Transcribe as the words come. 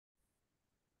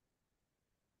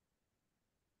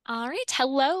All right.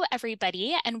 Hello,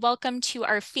 everybody, and welcome to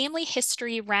our Family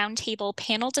History Roundtable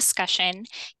panel discussion,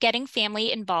 Getting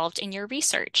Family Involved in Your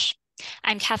Research.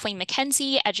 I'm Kathleen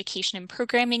McKenzie, Education and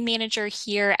Programming Manager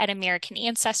here at American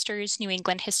Ancestors New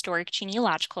England Historic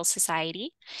Genealogical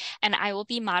Society, and I will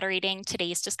be moderating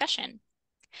today's discussion.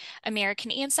 American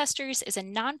Ancestors is a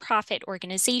nonprofit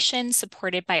organization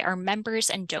supported by our members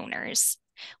and donors.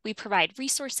 We provide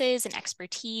resources and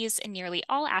expertise in nearly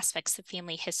all aspects of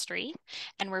family history,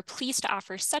 and we're pleased to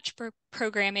offer such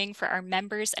programming for our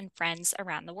members and friends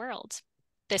around the world.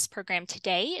 This program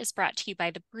today is brought to you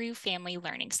by the Brew Family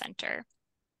Learning Center.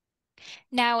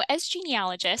 Now, as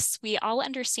genealogists, we all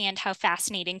understand how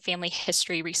fascinating family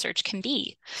history research can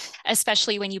be,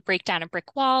 especially when you break down a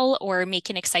brick wall or make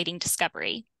an exciting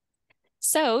discovery.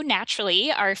 So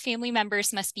naturally, our family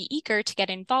members must be eager to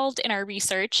get involved in our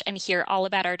research and hear all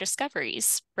about our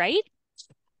discoveries, right?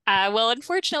 Well,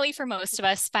 unfortunately for most of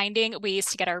us, finding ways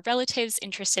to get our relatives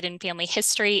interested in family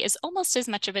history is almost as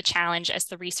much of a challenge as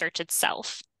the research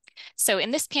itself. So in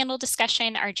this panel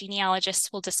discussion, our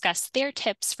genealogists will discuss their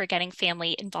tips for getting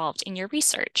family involved in your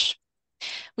research.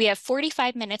 We have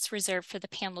 45 minutes reserved for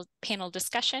the panel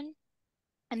discussion,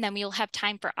 and then we will have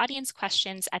time for audience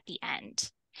questions at the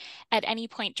end. At any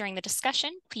point during the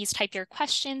discussion, please type your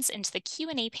questions into the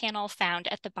Q&A panel found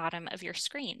at the bottom of your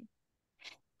screen.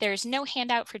 There is no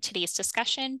handout for today's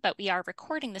discussion, but we are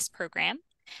recording this program,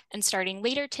 and starting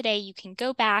later today, you can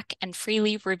go back and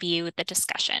freely review the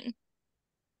discussion.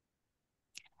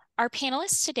 Our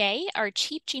panelists today are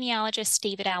Chief Genealogist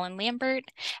David Allen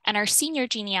Lambert and our Senior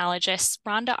Genealogists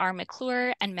Rhonda R.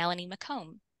 McClure and Melanie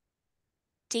McComb.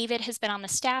 David has been on the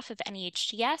staff of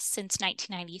NEHGS since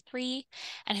 1993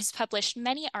 and has published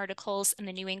many articles in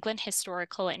the New England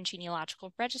Historical and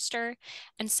Genealogical Register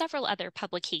and several other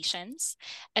publications,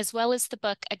 as well as the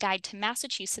book A Guide to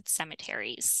Massachusetts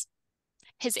Cemeteries.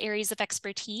 His areas of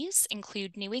expertise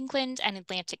include New England and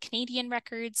Atlantic Canadian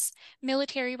records,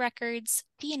 military records,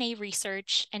 DNA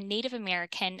research, and Native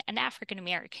American and African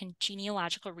American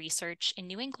genealogical research in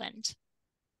New England.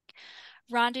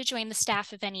 Rhonda joined the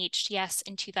staff of NEHGS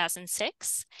in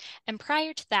 2006, and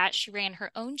prior to that, she ran her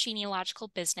own genealogical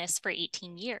business for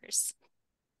 18 years.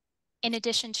 In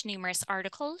addition to numerous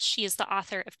articles, she is the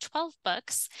author of 12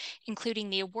 books, including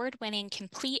the award-winning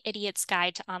Complete Idiot's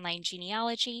Guide to Online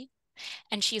Genealogy,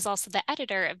 and she is also the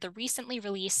editor of the recently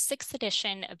released 6th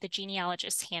edition of the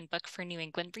Genealogist's Handbook for New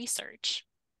England Research.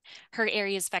 Her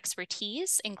areas of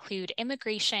expertise include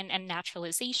immigration and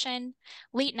naturalization,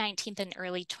 late 19th and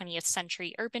early 20th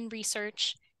century urban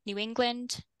research, New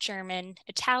England, German,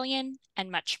 Italian,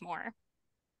 and much more.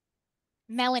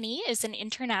 Melanie is an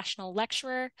international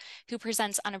lecturer who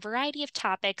presents on a variety of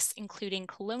topics, including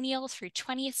colonial through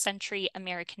 20th century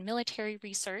American military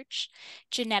research,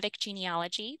 genetic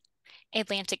genealogy,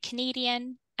 Atlantic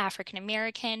Canadian, African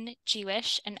American,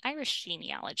 Jewish, and Irish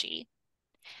genealogy.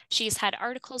 She's had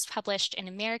articles published in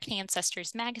American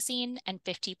Ancestors Magazine and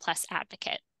 50 Plus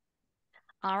Advocate.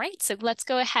 All right, so let's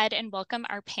go ahead and welcome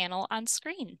our panel on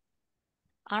screen.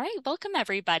 All right, welcome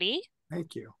everybody.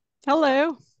 Thank you.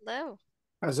 Hello. Hello.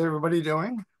 How's everybody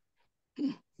doing?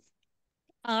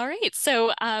 All right,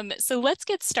 so let's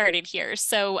get started here.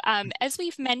 So as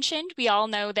we've mentioned, we all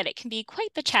know that it can be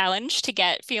quite the challenge to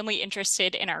get family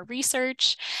interested in our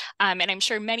research. And I'm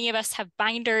sure many of us have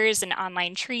binders and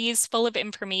online trees full of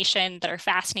information that are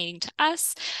fascinating to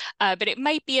us, but it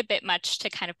might be a bit much to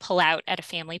kind of pull out at a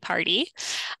family party.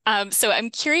 So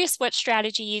I'm curious what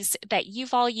strategies that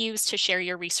you've all used to share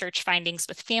your research findings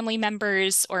with family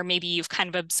members, or maybe you've kind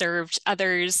of observed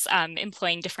others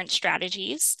employing different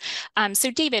strategies.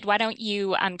 So David, why don't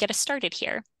you get us started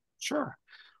here? Sure.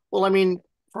 Well, I mean,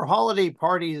 for holiday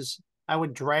parties, I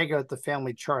would drag out the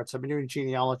family charts. I've been doing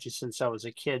genealogy since I was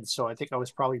a kid, so I think I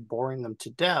was probably boring them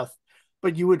to death.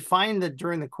 But you would find that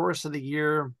during the course of the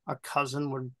year, a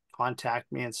cousin would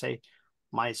contact me and say,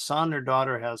 my son or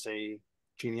daughter has a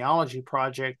genealogy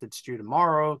project that's due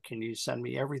tomorrow. Can you send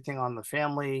me everything on the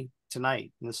family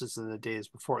tonight? And this is in the days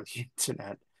before the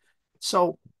internet.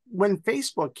 So when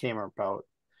Facebook came about,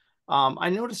 I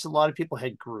noticed a lot of people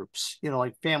had groups,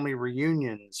 like family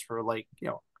reunions for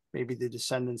maybe the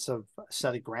descendants of a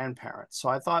set of grandparents. So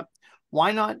I thought,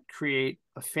 why not create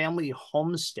a family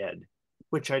homestead,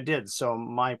 which I did. So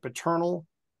my paternal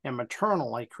and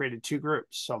maternal, I created two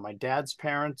groups. So my dad's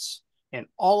parents and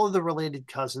all of the related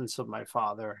cousins of my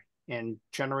father and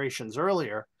generations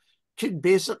earlier could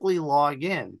basically log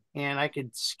in, and I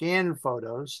could scan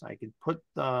photos. I could put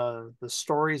the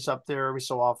stories up there. Every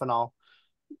so often I'll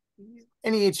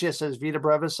NEHS says Vita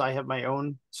Brevis. I have my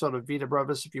own sort of Vita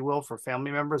Brevis, if you will, for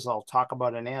family members. I'll talk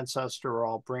about an ancestor, or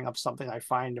I'll bring up something I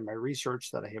find in my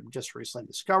research that I have just recently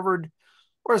discovered,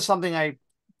 or something I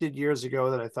did years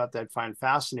ago that I thought they'd find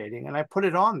fascinating, and I put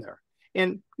it on there.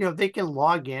 And they can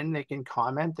log in, they can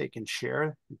comment, they can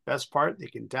share. The best part, they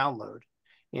can download.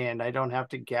 And I don't have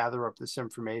to gather up this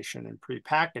information and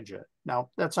pre-package it. Now,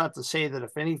 that's not to say that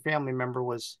if any family member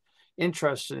was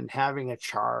interested in having a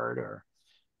chart or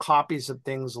copies of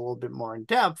things a little bit more in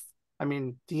depth, I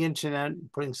mean, the internet,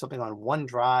 putting something on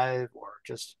OneDrive or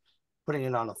just putting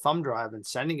it on a thumb drive and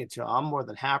sending it to, I'm more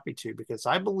than happy to, because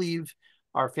I believe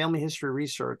our family history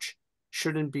research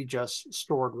shouldn't be just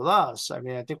stored with us. I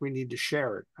mean, I think we need to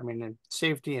share it. I mean, in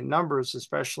safety in numbers,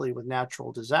 especially with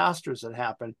natural disasters that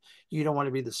happen, you don't want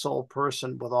to be the sole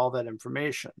person with all that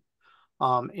information.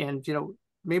 And,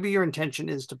 maybe your intention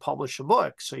is to publish a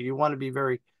book, so you want to be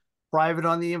very private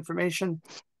on the information.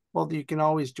 Well, you can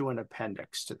always do an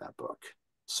appendix to that book.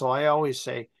 So I always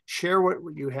say, share what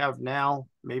you have now,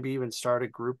 maybe even start a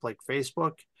group like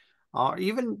Facebook,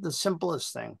 even the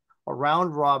simplest thing, a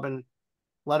round robin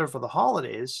letter for the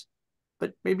holidays,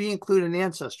 but maybe include an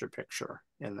ancestor picture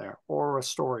in there or a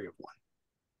story of one.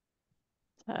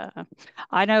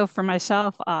 I know for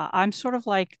myself, I'm sort of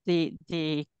like the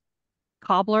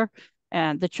cobbler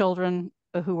and the children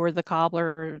who were the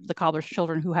cobbler's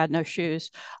children who had no shoes.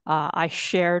 I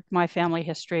shared my family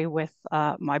history with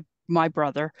my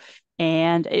brother,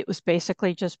 and it was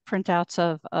basically just printouts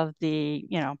of the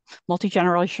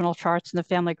multi-generational charts and the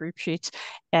family group sheets.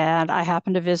 And I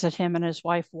happened to visit him and his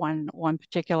wife one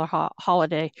particular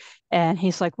holiday, and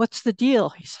he's like, "What's the deal?"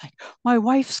 He's like, "My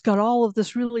wife's got all of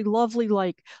this really lovely,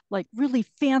 like really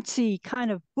fancy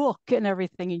kind of book and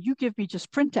everything, and you give me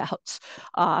just printouts."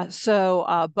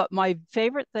 But my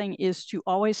favorite thing is to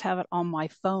always have it on my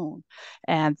phone.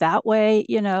 And that way,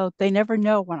 they never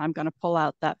know when I'm going to pull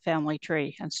out that family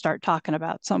tree and start talking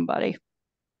about somebody.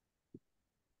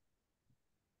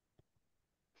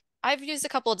 I've used a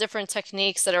couple of different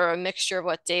techniques that are a mixture of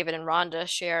what David and Rhonda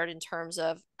shared in terms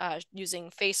of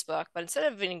using Facebook, but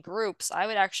instead of in groups, I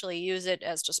would actually use it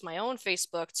as just my own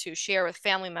Facebook to share with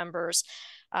family members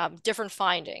different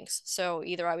findings. So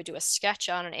either I would do a sketch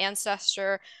on an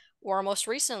ancestor, or most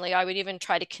recently, I would even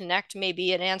try to connect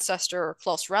maybe an ancestor or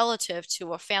close relative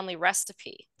to a family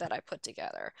recipe that I put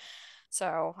together.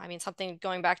 So, I mean, something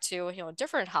going back to, a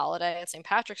different holiday at St.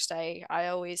 Patrick's Day, I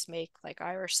always make like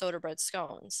Irish soda bread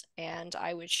scones. And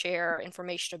I would share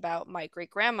information about my great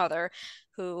grandmother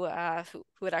who had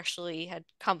actually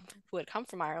who had come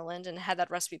from Ireland and had that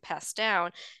recipe passed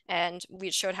down. And we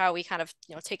showed how we kind of,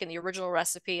 taken the original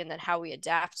recipe and then how we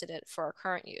adapted it for our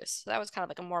current use. So that was kind of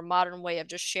like a more modern way of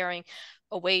just sharing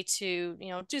a way to,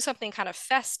 do something kind of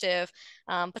festive,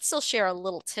 but still share a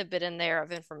little tidbit in there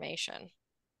of information.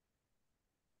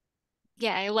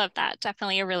 Yeah, I love that.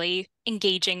 Definitely a really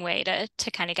engaging way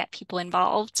to kind of get people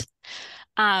involved.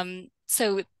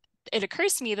 So it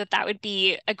occurs to me that that would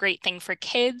be a great thing for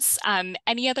kids.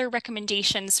 Any other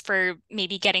recommendations for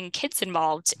maybe getting kids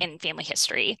involved in family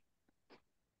history?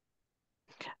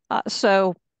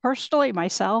 So personally,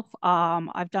 myself,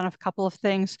 I've done a couple of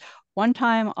things. One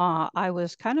time, I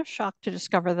was kind of shocked to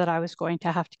discover that I was going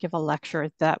to have to give a lecture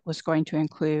that was going to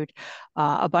include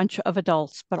a bunch of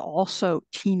adults, but also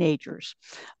teenagers.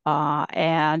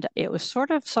 And it was sort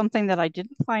of something that I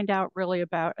didn't find out really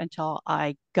about until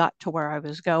I got to where I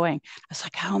was going. I was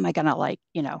like, how am I going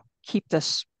to keep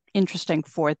this interesting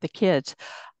for the kids?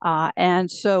 And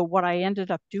so what I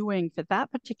ended up doing for that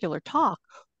particular talk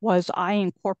was I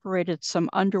incorporated some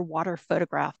underwater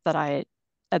photograph that I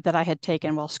had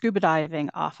taken while scuba diving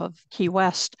off of Key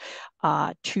West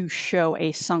to show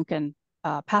a sunken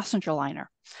passenger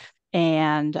liner,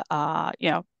 and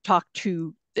talk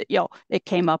to it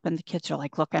came up and the kids are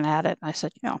like looking at it, and I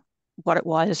said, what it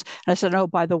was. And I said, oh,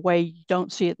 by the way, you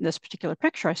don't see it in this particular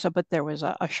picture. I said, but there was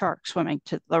a shark swimming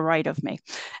to the right of me.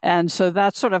 And so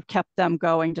that sort of kept them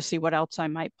going to see what else I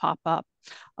might pop up.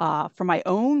 For my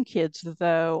own kids,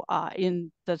 though,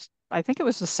 I think it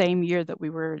was the same year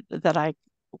that I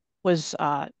was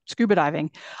scuba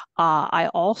diving, I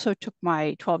also took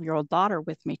my 12-year-old daughter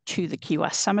with me to the Key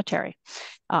West Cemetery.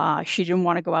 She didn't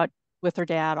want to go out with her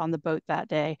dad on the boat that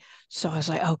day. So I was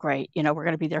like, oh, great. We're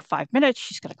going to be there 5 minutes.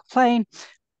 She's going to complain.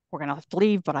 We're going to have to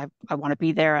leave, but I want to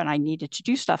be there and I needed to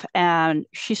do stuff. And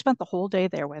she spent the whole day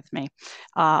there with me.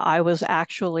 I was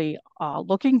actually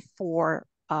looking for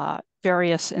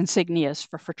various insignias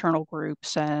for fraternal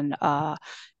groups and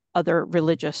other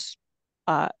religious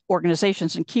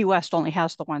organizations. And Key West only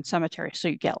has the one cemetery. So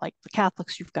you get like the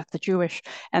Catholics, you've got the Jewish,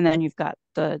 and then you've got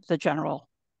the general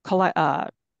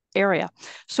area.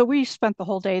 So we spent the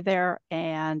whole day there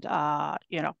and,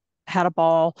 had a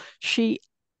ball. She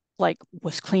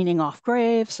was cleaning off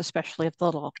graves, especially of the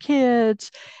little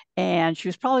kids. And she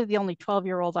was probably the only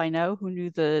 12-year-old I know who knew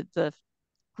the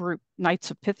group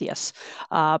Knights of Pythias.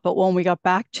 But when we got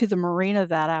back to the marina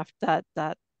that after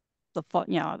that it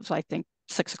was, I think,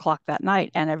 6 o'clock that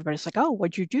night, and everybody's like, "Oh,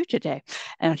 what'd you do today?"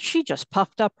 And she just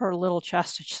puffed up her little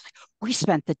chest and she's like, "We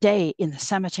spent the day in the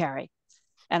cemetery."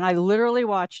 And I literally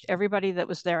watched everybody that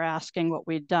was there asking what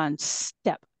we'd done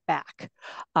step back.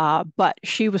 But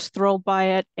she was thrilled by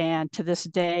it. And to this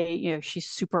day, she's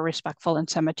super respectful in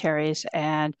cemeteries.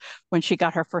 And when she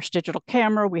got her first digital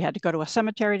camera, we had to go to a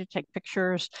cemetery to take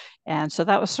pictures. And so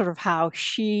that was sort of how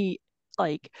she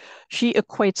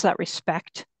equates that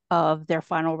respect of their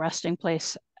final resting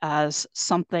place as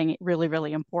something really,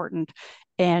 really important.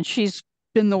 And she's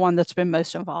been the one that's been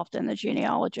most involved in the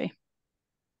genealogy.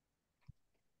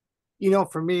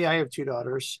 For me, I have two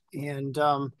daughters, and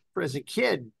as a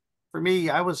kid, for me,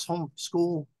 I was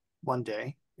homeschooled one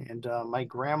day, and my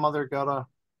grandmother got a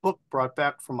book brought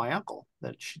back from my uncle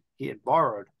that he had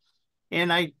borrowed,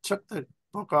 and I took the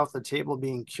book off the table,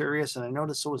 being curious, and I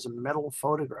noticed there was a metal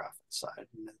photograph inside.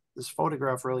 And this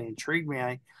photograph really intrigued me.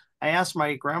 I asked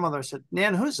my grandmother, I said,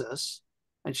 "Nan, who's this?"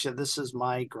 And she said, "This is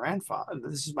my grandfather.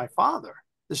 This is my father.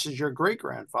 This is your great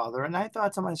grandfather." And I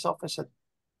thought to myself, I said,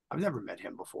 "I've never met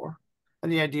him before."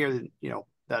 And the idea that,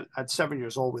 that at 7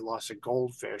 years old, we lost a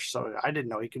goldfish. So I didn't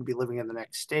know he could be living in the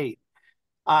next state.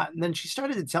 And then she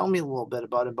started to tell me a little bit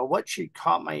about it. But what she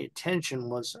caught my attention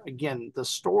was, again, the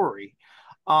story.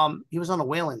 He was on a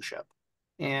whaling ship.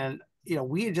 And,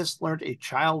 we had just learned a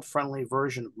child-friendly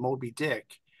version of Moby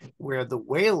Dick where the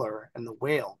whaler and the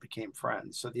whale became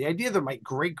friends. So the idea that my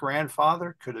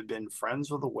great-grandfather could have been friends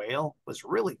with a whale was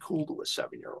really cool to a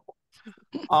 7-year-old.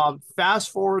 Fast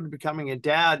forward to becoming a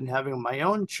dad and having my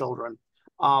own children.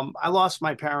 I lost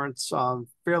my parents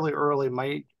fairly early.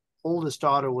 My oldest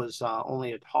daughter was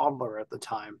only a toddler at the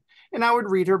time, and I would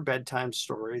read her bedtime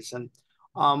stories. And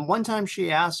one time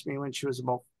she asked me when she was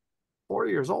about 4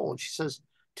 years old, she says,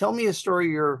 "Tell me a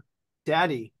story your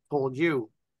daddy told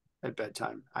you at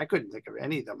bedtime." I couldn't think of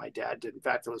any that my dad did. In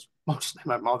fact, it was mostly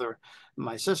my mother and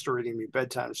my sister reading me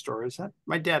bedtime stories.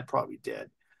 My dad probably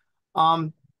did.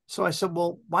 So I said,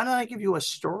 "Well, why don't I give you a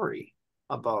story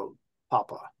about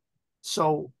Papa?"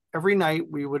 So every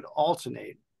night we would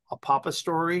alternate a Papa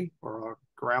story or a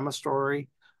grandma story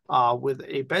with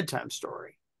a bedtime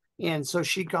story. And so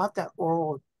she got that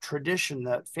oral tradition,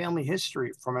 that family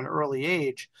history from an early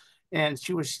age. And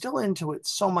she was still into it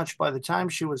so much. By the time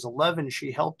she was 11,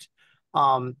 she helped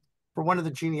for one of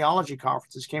the genealogy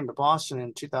conferences, came to Boston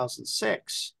in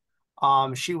 2006.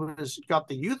 She got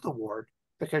the youth award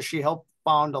because she helped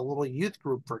found a little youth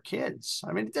group for kids.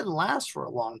 I mean, it didn't last for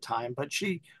a long time, but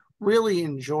she really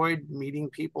enjoyed meeting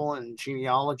people and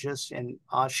genealogists, and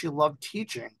she loved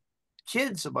teaching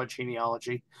kids about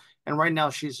genealogy. And right now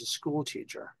she's a school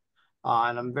teacher,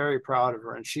 and I'm very proud of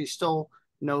her. And she still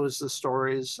knows the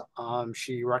stories.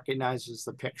 She recognizes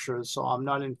the pictures, so I'm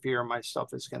not in fear my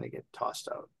stuff is going to get tossed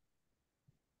out.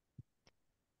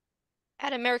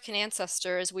 At American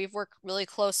Ancestors, we've worked really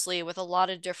closely with a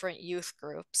lot of different youth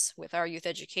groups with our youth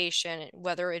education,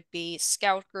 whether it be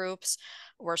scout groups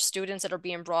or students that are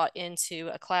being brought into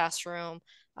a classroom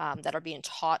that are being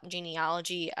taught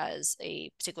genealogy as a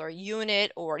particular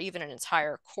unit or even an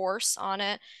entire course on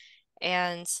it.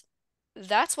 And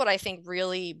that's what I think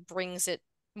really brings it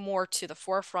more to the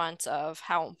forefront of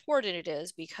how important it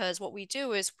is, because what we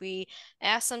do is we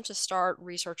ask them to start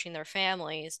researching their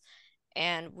families,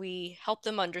 and we help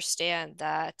them understand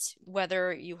that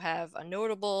whether you have a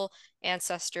notable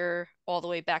ancestor all the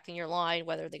way back in your line,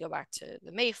 whether they go back to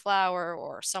the Mayflower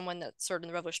or someone that served in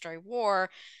the Revolutionary War,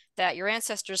 that your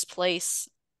ancestor's place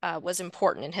was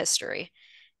important in history.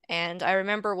 And I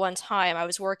remember one time I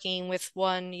was working with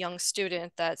one young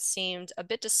student that seemed a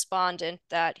bit despondent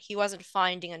that he wasn't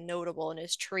finding a notable in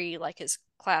his tree like his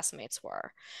classmates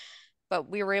were. But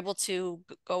we were able to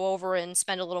go over and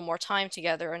spend a little more time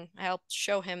together, and I helped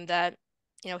show him that,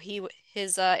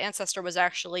 his ancestor was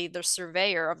actually the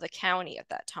surveyor of the county at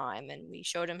that time, and we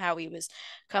showed him how he was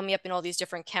coming up in all these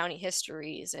different county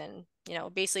histories, and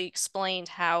basically explained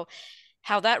how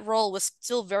that role was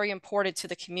still very important to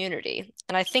the community.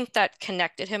 And I think that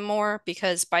connected him more,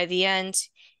 because by the end,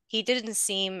 he didn't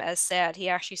seem as sad. He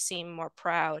actually seemed more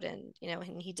proud. And,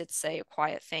 and he did say a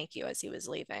quiet thank you as he was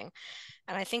leaving.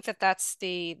 And I think that that's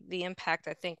the impact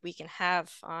I think we can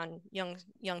have on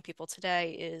young people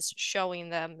today, is showing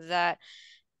them that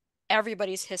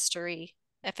everybody's history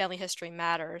and family history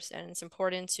matters. And it's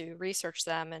important to research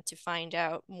them and to find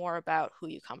out more about who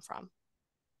you come from.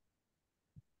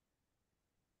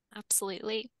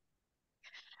 Absolutely.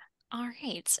 All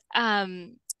right.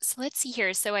 So let's see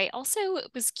here. So I also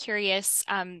was curious.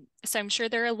 So I'm sure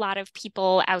there are a lot of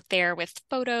people out there with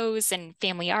photos and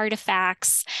family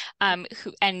artifacts,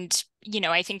 and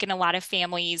I think in a lot of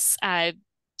families,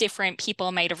 different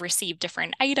people might have received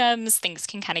different items. Things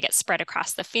can kind of get spread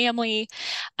across the family.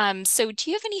 So do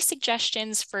you have any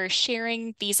suggestions for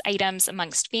sharing these items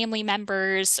amongst family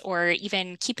members or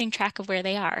even keeping track of where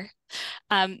they are?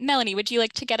 Melanie, would you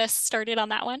like to get us started on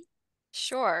that one?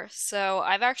 Sure. So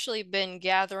I've actually been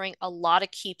gathering a lot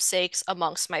of keepsakes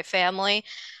amongst my family.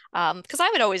 Because I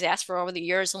would always ask for over the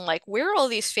years, I'm like, where are all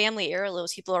these family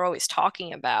heirlooms people are always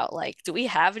talking about? Like, do we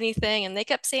have anything? And they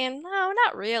kept saying, no,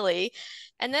 not really.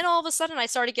 And then all of a sudden I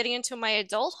started getting into my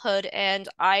adulthood and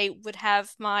I would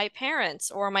have my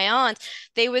parents or my aunt,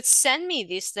 they would send me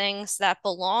these things that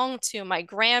belong to my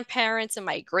grandparents and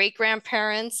my great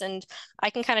grandparents. And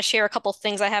I can kind of share a couple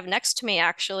things I have next to me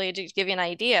actually to give you an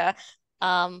idea.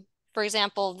 For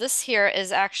example, this here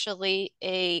is actually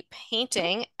a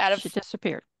painting out She of,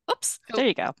 disappeared. oops, There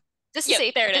you go. this is Yep,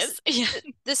 a there it this is. Yeah.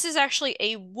 this is actually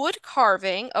a wood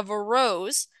carving of a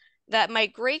rose that my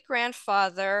great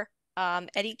grandfather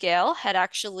Eddie Gale had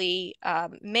actually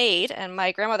made, and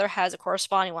my grandmother has a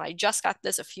corresponding one. I just got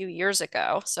this a few years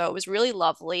ago, so it was really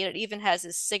lovely, and it even has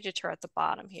his signature at the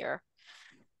bottom here,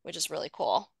 which is really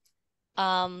cool.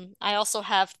 I also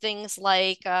have things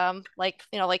like like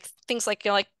things like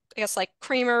like I guess like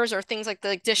creamers or things like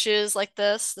the dishes like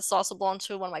this. This also belonged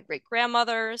to one of my great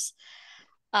grandmothers.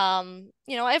 I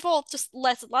have all just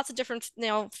lots of different,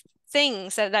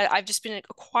 things that I've just been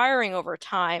acquiring over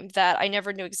time that I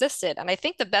never knew existed. And I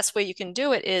think the best way you can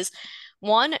do it is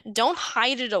one, don't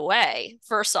hide it away.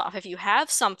 First off, if you have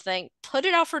something, put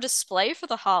it out for display for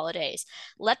the holidays.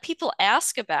 Let people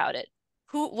ask about it.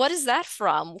 What is that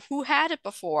from? Who had it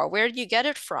before? Where did you get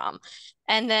it from?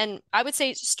 And then I would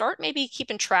say start maybe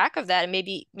keeping track of that and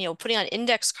maybe, putting on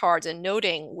index cards and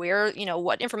noting where,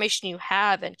 what information you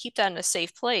have and keep that in a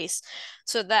safe place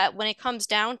so that when it comes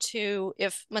down to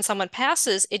if when someone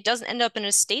passes, it doesn't end up in an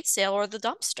estate sale or the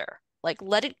dumpster. Like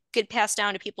let it get passed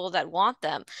down to people that want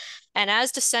them. And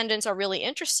as descendants are really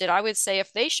interested, I would say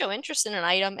if they show interest in an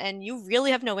item and you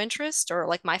really have no interest, or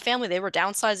like my family, they were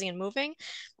downsizing and moving,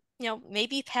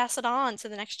 maybe pass it on to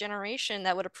the next generation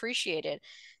that would appreciate it.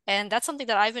 And that's something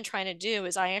that I've been trying to do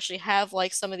is I actually have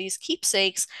like some of these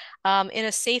keepsakes in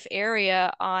a safe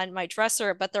area on my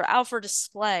dresser, but they're out for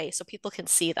display so people can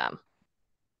see them.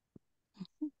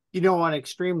 On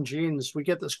Extreme Genes, we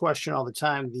get this question all the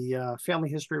time. The Family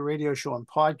History Radio Show and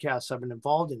podcast I've been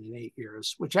involved in 8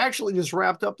 years, which actually just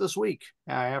wrapped up this week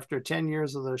after 10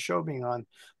 years of the show being on.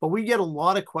 But we get a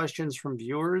lot of questions from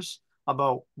viewers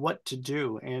about what to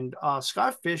do. And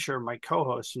Scott Fisher, my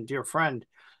co-host and dear friend,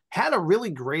 had a really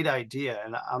great idea.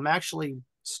 And I'm actually,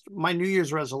 my New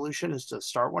Year's resolution is to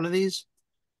start one of these,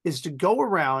 is to go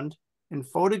around and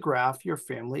photograph your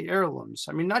family heirlooms.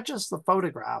 I mean, not just the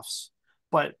photographs,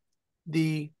 but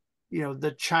the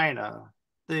china,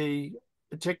 the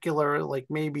particular, like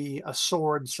maybe a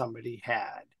sword somebody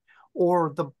had,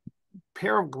 or the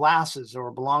pair of glasses that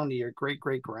were belonged to your great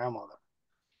great grandmother.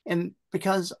 And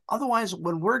because otherwise,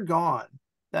 when we're gone,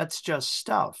 that's just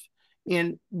stuff.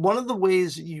 And one of the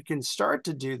ways you can start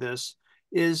to do this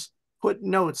is put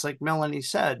notes, like Melanie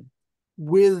said,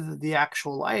 with the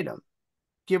actual item.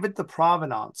 Give it the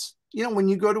provenance. When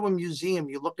you go to a museum,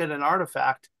 you look at an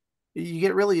artifact, you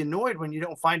get really annoyed when you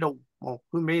don't find out, well,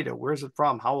 who made it? Where's it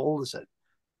from? How old is it?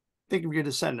 Think of your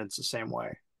descendants the same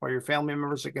way, or your family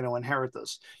members are going to inherit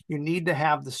this. You need to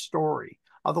have the story.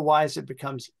 Otherwise, it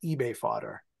becomes eBay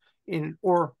fodder,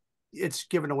 or it's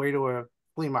given away to a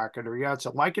flea market or yard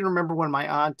sale. I can remember when my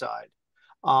aunt died.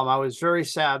 I was very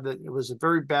sad that it was a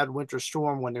very bad winter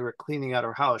storm when they were cleaning out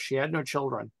her house. She had no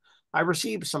children. I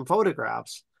received some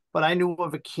photographs, but I knew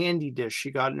of a candy dish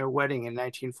she got in her wedding in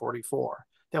 1944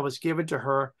 that was given to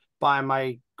her by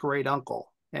my great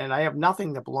uncle. And I have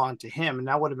nothing that belonged to him. And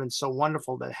that would have been so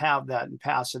wonderful to have that and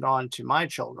pass it on to my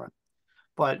children.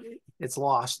 But it's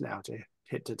lost now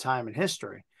to time and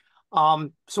history.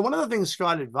 So one of the things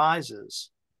Scott advises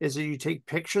is that you take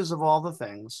pictures of all the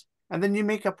things and then you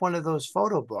make up one of those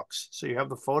photo books. So you have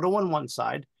the photo on one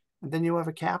side and then you have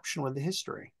a caption with the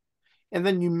history. And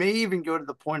then you may even go to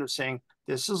the point of saying,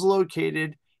 this is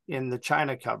located in the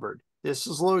china cupboard. This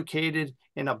is located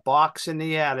in a box in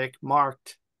the attic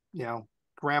marked,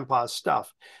 grandpa's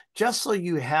stuff, just so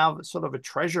you have sort of a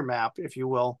treasure map, if you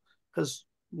will, because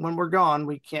when we're gone,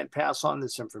 we can't pass on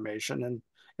this information and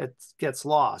it gets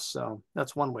lost. So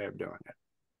that's one way of doing it.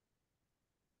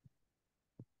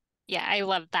 Yeah, I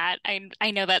love that.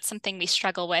 I know that's something we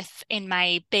struggle with in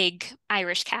my big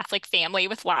Irish Catholic family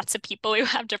with lots of people who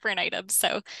have different items.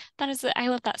 So I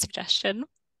love that suggestion.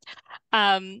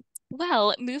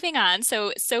 Well, moving on.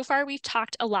 So far we've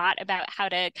talked a lot about how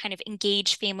to kind of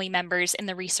engage family members in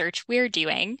the research we're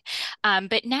doing.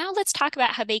 But now let's talk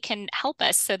about how they can help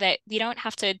us so that we don't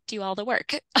have to do all the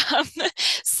work. Um,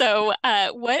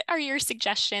 what are your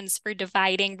suggestions for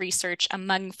dividing research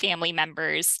among family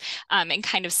members, and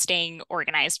kind of staying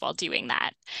organized while doing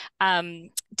that?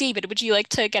 David, would you like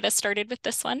to get us started with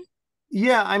this one?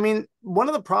 Yeah, I mean, one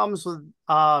of the problems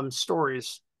with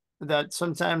stories that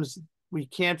sometimes we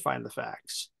can't find the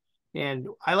facts. And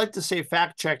I like to say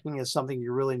fact checking is something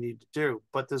you really need to do,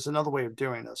 but there's another way of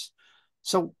doing this.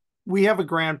 So we have a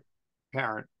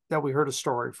grandparent that we heard a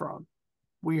story from.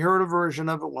 We heard a version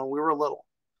of it when we were little.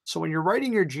 So when you're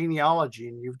writing your genealogy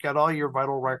and you've got all your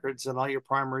vital records and all your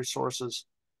primary sources,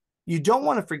 you don't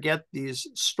want to forget these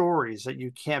stories that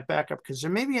you can't back up because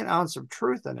there may be an ounce of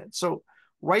truth in it. So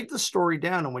write the story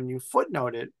down. And when you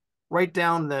footnote it, write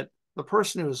down that the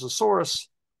person who was the source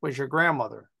was your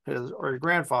grandmother or your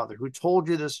grandfather who told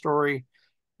you this story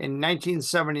in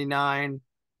 1979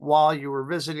 while you were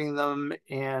visiting them.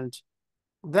 And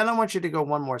then I want you to go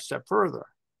one more step further.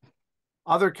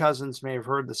 Other cousins may have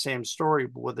heard the same story,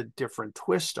 but with a different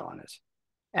twist on it.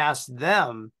 Ask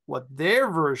them what their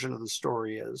version of the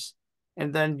story is.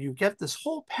 And then you get this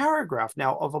whole paragraph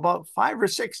now of about 5 or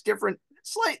 6 different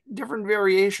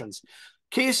variations.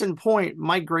 Case in point,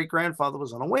 my great grandfather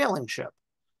was on a whaling ship.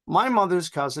 My mother's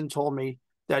cousin told me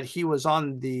that he was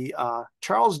on the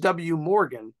Charles W.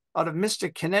 Morgan out of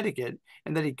Mystic, Connecticut,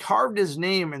 and that he carved his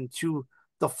name into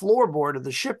the floorboard of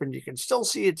the ship, and you can still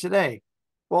see it today.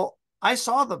 Well, I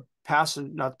saw the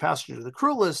not the passenger, the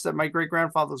crew list that my great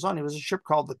grandfather was on. He was a ship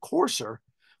called the Corsair,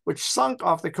 which sunk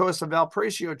off the coast of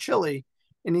Valparaiso, Chile,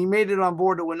 and he made it on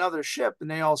board to another ship, and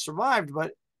they all survived.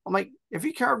 But I'm like, if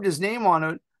he carved his name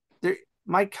on it,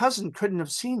 my cousin couldn't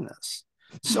have seen this.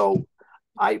 So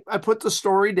I put the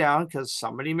story down because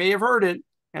somebody may have heard it,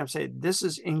 and I'm saying this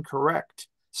is incorrect.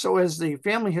 So as the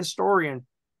family historian,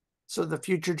 so the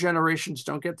future generations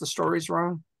don't get the stories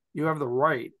wrong, you have the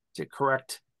right to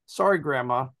correct. Sorry,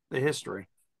 Grandma, the history.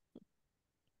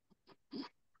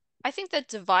 I think that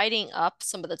dividing up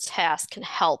some of the tasks can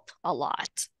help a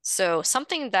lot. So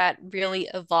something that really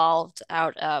evolved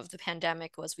out of the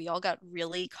pandemic was we all got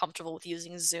really comfortable with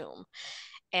using Zoom.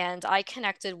 And I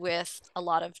connected with a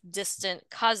lot of distant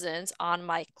cousins on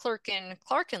my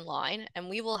Clarkin line, and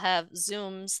we will have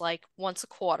Zooms like once a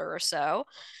quarter or so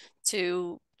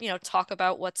to, talk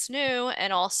about what's new.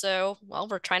 And also, well,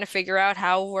 we're trying to figure out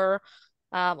how we're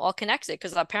all connected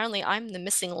because apparently I'm the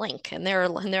missing link in their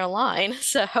line.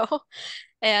 So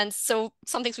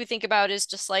some things we think about is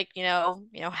just like,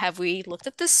 have we looked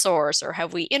at this source or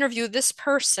have we interviewed this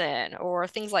person or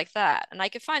things like that? And I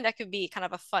could find that could be kind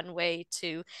of a fun way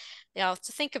to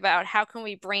think about how can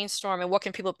we brainstorm and what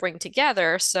can people bring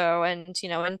together. So, and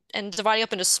dividing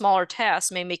up into smaller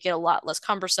tasks may make it a lot less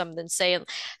cumbersome than saying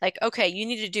like, okay, you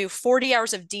need to do 40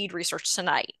 hours of deed research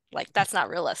tonight. Like that's not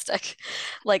realistic.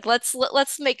 Like let's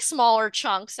make smaller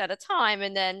chunks at a time.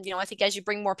 And then, I think as you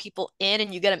bring more people in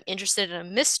and you get them interested in a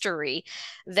mystery,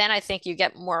 then I think you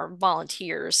get more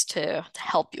volunteers to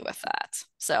help you with that.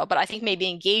 So, but I think maybe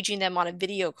engaging them on a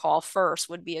video call first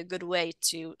would be a good way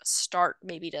to start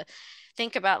maybe to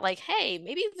think about like, hey,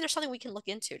 maybe there's something we can look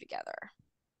into together.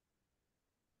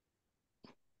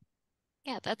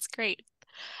 Yeah, that's great.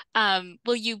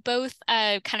 Well, you both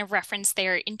kind of referenced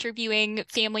there interviewing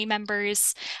family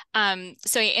members.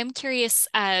 So I am curious,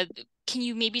 can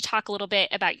you maybe talk a little bit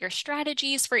about your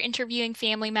strategies for interviewing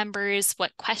family members?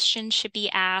 What questions should be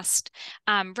asked?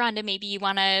 Rhonda, maybe you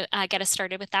want to get us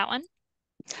started with that one?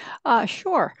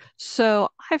 Sure. So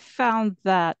I found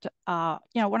that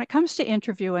when it comes to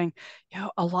interviewing,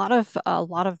 a lot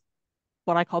of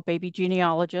what I call baby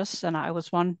genealogists, and I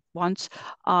was one once,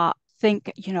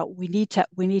 think, we need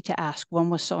to ask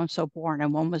when was so and so born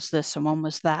and when was this and when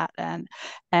was that.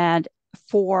 And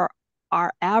for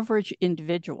our average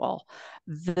individual,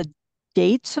 the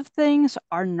dates of things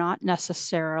are not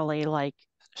necessarily like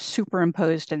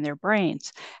superimposed in their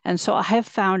brains. And so I have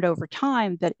found over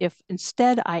time that if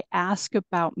instead I ask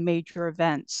about major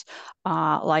events,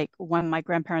 like when my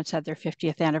grandparents had their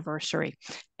 50th anniversary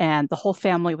and the whole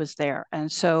family was there.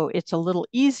 And so it's a little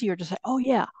easier to say, oh,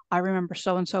 yeah, I remember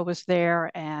so and so was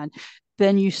there. And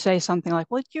then you say something like,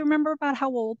 well, do you remember about how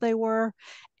old they were?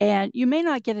 And you may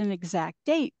not get an exact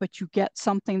date, but you get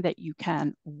something that you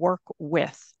can work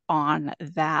with on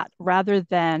that rather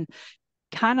than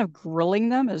kind of grilling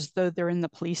them as though they're in the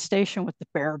police station with the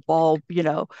bare bulb,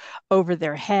 over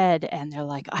their head. And they're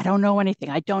like, I don't know anything.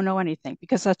 I don't know anything.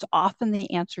 Because that's often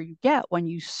the answer you get when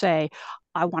you say,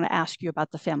 I want to ask you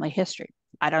about the family history.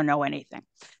 I don't know anything.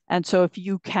 And so if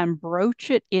you can broach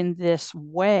it in this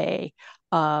way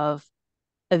of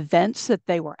events that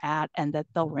they were at and that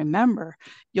they'll remember,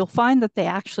 you'll find that they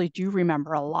actually do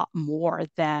remember a lot more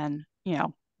than,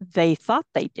 they thought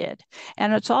they did.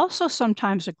 And it's also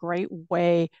sometimes a great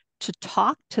way to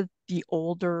talk to the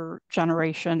older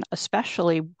generation,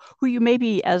 especially who you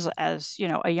maybe as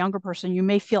a younger person, you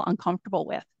may feel uncomfortable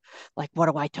with. Like, what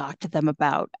do I talk to them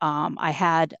about? I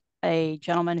had a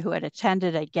gentleman who had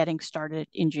attended a getting started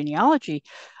in genealogy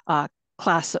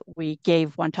class that we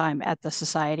gave one time at the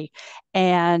society.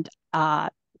 And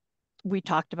we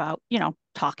talked about,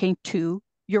 talking to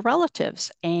your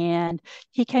relatives. And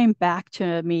he came back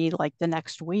to me like the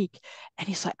next week and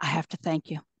he's like, I have to thank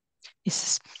you. He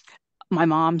says, my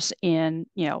mom's in,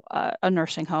 a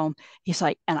nursing home. He's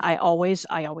like, and I always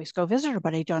go visit her,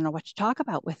 but I don't know what to talk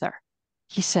about with her.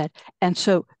 He said, and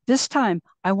so this time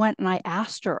I went and I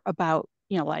asked her about,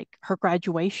 like her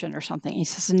graduation or something. He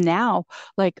says, now,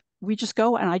 like, we just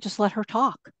go and I just let her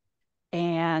talk.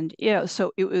 And,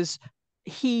 so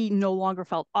he no longer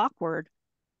felt awkward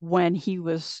when he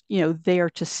was, there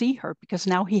to see her because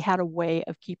now he had a way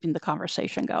of keeping the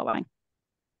conversation going.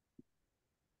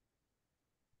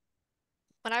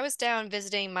 When I was down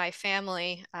visiting my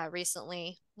family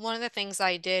recently, one of the things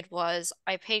I did was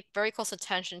I paid very close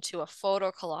attention to a photo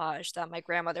collage that my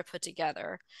grandmother put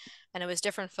together. And it was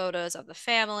different photos of the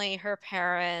family, her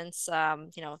parents,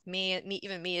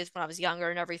 even me as when I was younger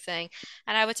and everything.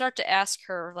 And I would start to ask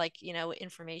her, like,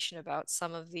 information about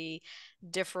some of the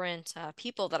different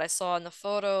people that I saw in the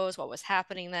photos, what was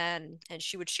happening then. And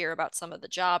she would share about some of the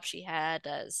jobs she had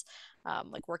as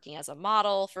like working as a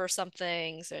model for some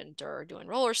things and or doing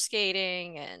roller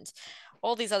skating and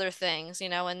all these other things,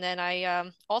 and then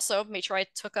I also made sure I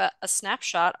took a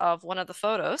snapshot of one of the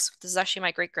photos. This is actually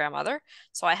my great grandmother.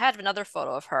 So I had another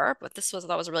photo of her, but that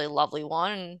was a really lovely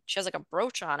one. And she has like a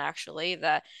brooch on actually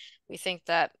that we think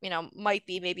that, might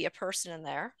be maybe a person in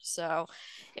there. So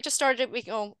it just started, we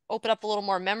can open up a little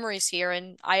more memories here.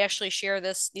 And I actually share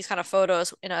these kind of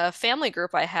photos in a family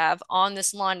group I have on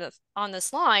this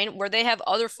line where they have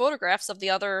other photographs of the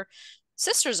other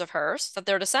sisters of hers that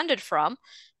they're descended from.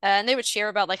 And they would share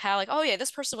about like how like, oh yeah, this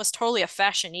person was totally a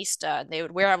fashionista and they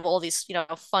would wear all these,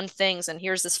 fun things. And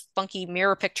here's this funky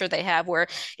mirror picture they have where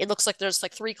it looks like there's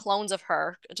like three clones of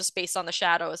her just based on the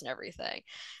shadows and everything.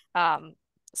 Um,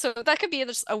 so that could be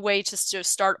just a way to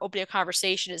start opening a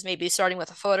conversation is maybe starting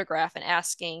with a photograph and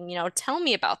asking, tell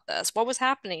me about this. What was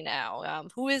happening now?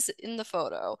 Who is in the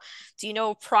photo? Do you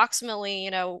know approximately,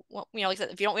 like I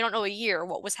said, if we don't know a year,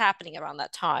 what was happening around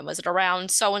that time? Was it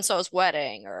around so and so's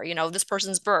wedding or, this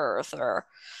person's birth or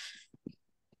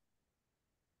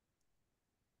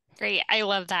Great. I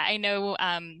love that. I know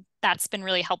that's been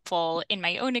really helpful in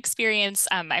my own experience.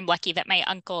 I'm lucky that my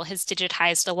uncle has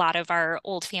digitized a lot of our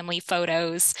old family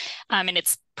photos, and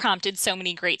it's prompted so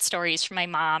many great stories from my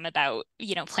mom about,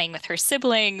 playing with her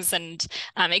siblings and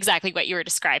exactly what you were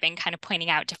describing, kind of pointing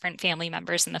out different family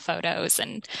members in the photos.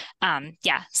 And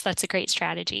yeah, so that's a great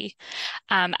strategy.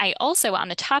 I also, on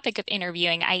the topic of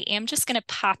interviewing, I am just going to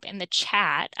pop in the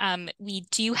chat. We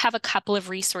do have a couple of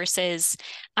resources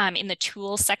in the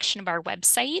tools section of our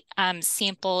website,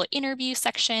 sample interview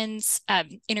sections,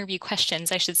 interview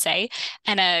questions, I should say,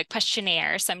 and a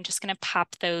questionnaire. So I'm just going to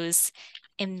pop those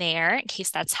in there in case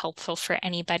that's helpful for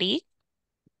anybody.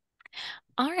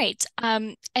 All right.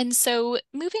 And so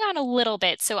moving on a little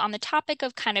bit. So on the topic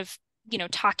of kind of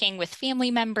talking with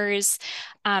family members.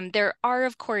 There are,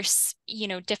 of course,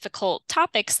 difficult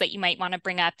topics that you might want to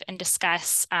bring up and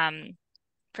discuss.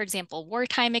 For example,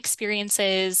 wartime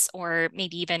experiences, or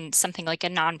maybe even something like a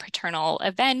non-paternal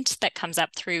event that comes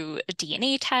up through a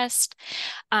DNA test.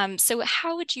 So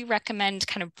how would you recommend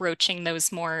kind of broaching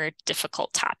those more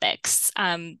difficult topics?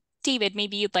 David,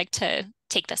 maybe you'd like to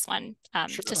take this one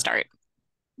Sure. to start.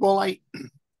 Well, I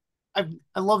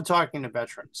love talking to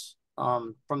veterans.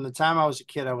 From the time I was a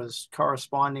kid, I was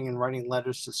corresponding and writing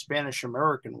letters to Spanish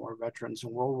American War veterans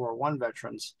and World War I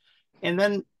veterans. And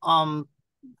then I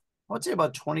would say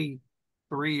about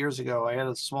 23 years ago, I had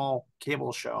a small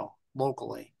cable show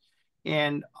locally.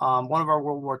 And one of our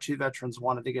World War II veterans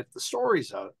wanted to get the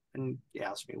stories out. And he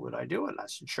asked me, would I do it? And I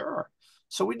said, sure.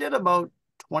 So we did about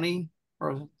 20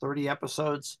 or 30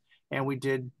 episodes. And we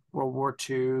did World War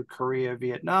II, Korea,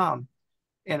 Vietnam.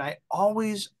 And I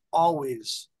always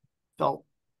felt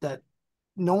that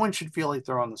no one should feel like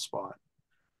they're on the spot.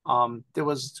 There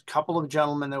was a couple of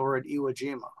gentlemen that were at Iwo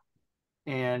Jima,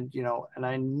 And, and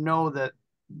I know that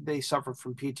they suffered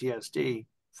from PTSD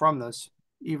from this,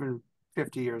 even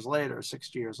 50 years later,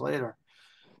 60 years later.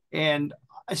 And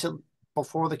I said,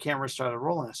 before the camera started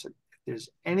rolling, I said, if there's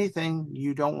anything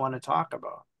you don't want to talk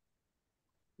about,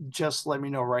 just let me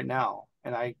know right now.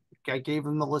 And I gave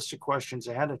him the list of questions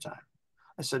ahead of time.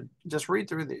 I said, just read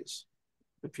through these.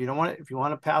 If you want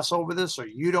to pass over this, or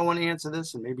you don't want to answer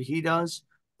this, and maybe he does,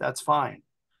 that's fine.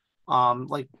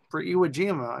 Like for Iwo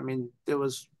Jima, I mean, there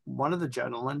was one of the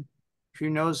gentlemen who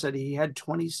knows that he had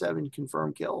 27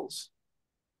 confirmed kills.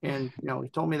 And, he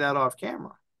told me that off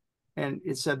camera. And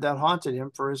it said that haunted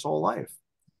him for his whole life.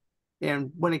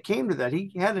 And when it came to that,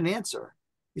 he had an answer.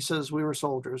 He says, we were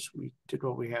soldiers. We did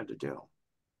what we had to do.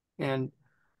 And,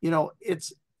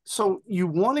 it's so you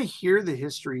want to hear the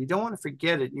history. You don't want to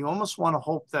forget it. You almost want to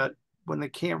hope that when the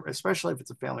camera, especially if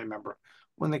it's a family member,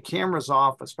 when the camera's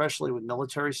off, especially with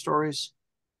military stories,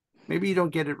 maybe you don't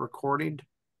get it recorded.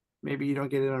 Maybe you don't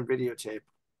get it on videotape,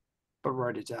 but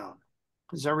write it down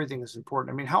because everything is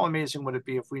important. I mean, how amazing would it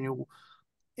be if we knew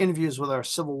interviews with our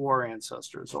Civil War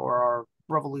ancestors or our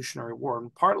Revolutionary War?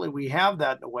 And partly we have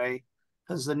that in a way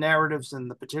because the narratives and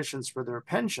the petitions for their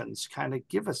pensions kind of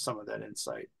give us some of that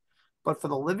insight. But for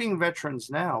the living veterans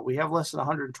now, we have less than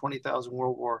 120,000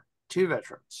 World War II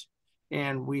veterans.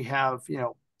 And we have,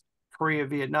 Korea,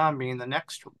 Vietnam being the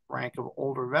next rank of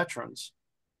older veterans.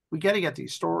 We got to get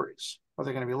these stories or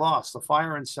they're going to be lost. The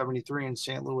fire in 73 in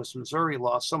St. Louis, Missouri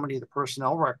lost so many of the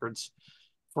personnel records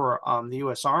for the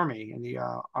U.S. Army and the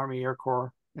Army Air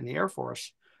Corps and the Air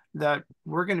Force that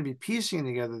we're going to be piecing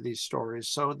together these stories.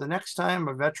 So the next time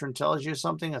a veteran tells you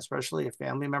something, especially a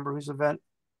family member who's a vet,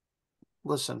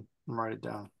 listen and write it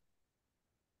down.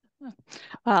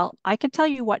 Well, I can tell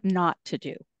you what not to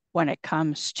do when it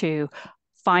comes to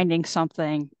finding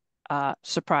something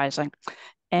surprising.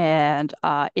 And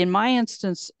in my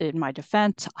instance, in my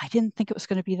defense, I didn't think it was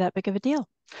going to be that big of a deal.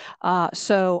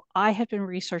 So I had been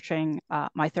researching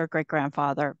my third great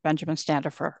grandfather, Benjamin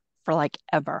Stander, for like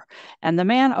ever. And the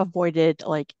man avoided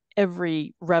like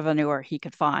every revenuer he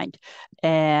could find.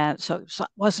 And so it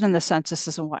wasn't in the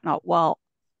censuses and whatnot. Well,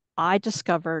 I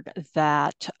discovered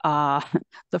that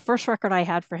the first record I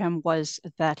had for him was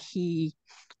that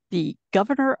the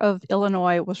governor of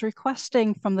Illinois was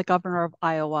requesting from the governor of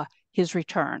Iowa his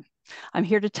return. I'm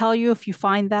here to tell you, if you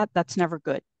find that, that's never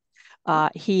good.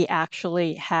 He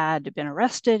actually had been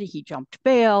arrested. He jumped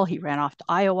bail. He ran off to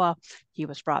Iowa. He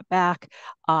was brought back,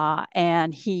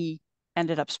 and he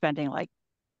ended up spending like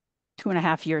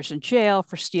 2.5 years in jail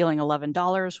for stealing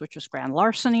 $11, which was grand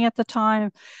larceny at the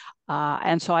time.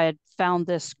 And so I had found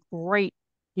this great,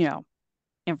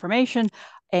 information,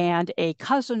 and a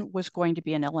cousin was going to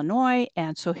be in Illinois.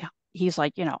 And so he's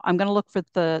like, I'm going to look for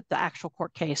the actual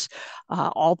court case,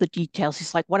 all the details.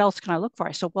 He's like, what else can I look for?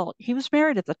 I said, well, he was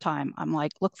married at the time. I'm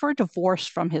like, look for a divorce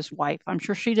from his wife. I'm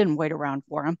sure she didn't wait around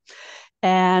for him.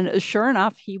 And sure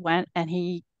enough, he went and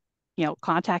he,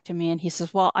 contacted me and he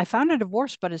says, well, I found a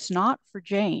divorce, but it's not for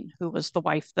Jane, who was the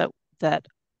wife that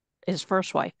his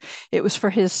first wife. It was for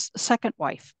his second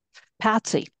wife,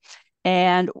 Patsy.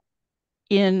 And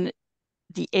in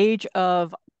the age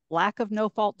of lack of no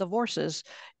fault divorces,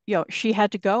 she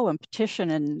had to go and petition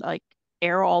and like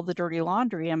air all the dirty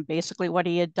laundry. And basically what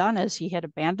he had done is he had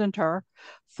abandoned her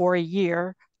for a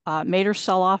year, made her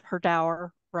sell off her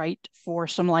dower, right, for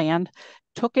some land,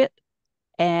 took it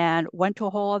and went to a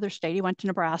whole other state. He went to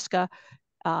Nebraska,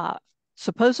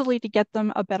 supposedly to get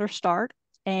them a better start.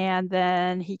 And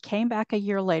then he came back a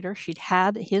year later. She'd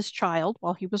had his child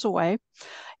while he was away.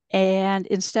 And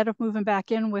instead of moving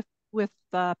back in with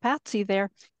Patsy there,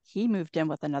 he moved in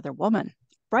with another woman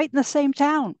right in the same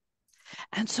town.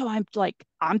 And so I'm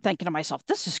thinking to myself,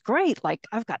 this is great. Like,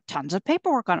 I've got tons of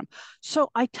paperwork on him.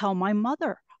 So I tell my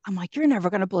mother, I'm like, you're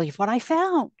never going to believe what I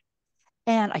found.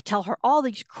 And I tell her all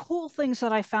these cool things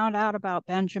that I found out about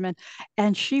Benjamin.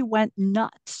 And she went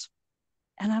nuts.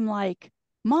 And I'm like,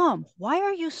 Mom, why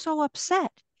are you so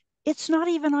upset? It's not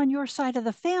even on your side of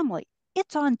the family.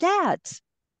 It's on Dad's.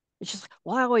 It's just like,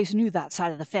 well, I always knew that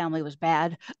side of the family was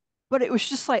bad. But it was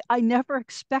just like, I never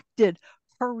expected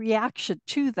her reaction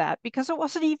to that because it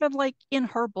wasn't even like in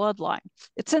her bloodline.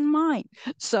 It's in mine.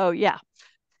 So, yeah,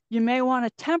 you may want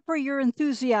to temper your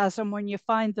enthusiasm when you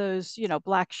find those,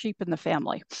 black sheep in the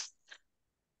family.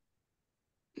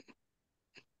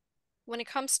 When it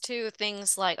comes to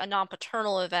things like a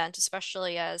non-paternal event,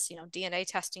 especially as DNA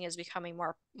testing is becoming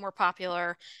more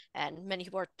popular, and many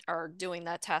people are doing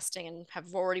that testing and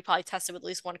have already probably tested with at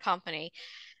least one company,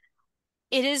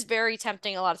 it is very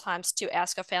tempting a lot of times to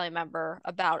ask a family member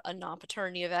about a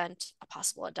non-paternity event, a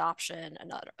possible adoption,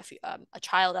 a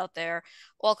child out there,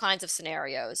 all kinds of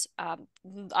scenarios.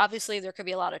 Obviously, there could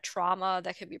be a lot of trauma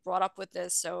that could be brought up with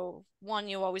this. So one,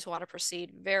 you always want to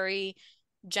proceed very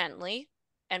gently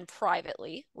and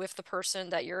privately with the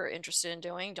person that you're interested in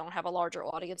doing. Don't have a larger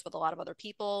audience with a lot of other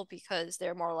people because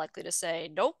they're more likely to say,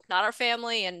 nope, not our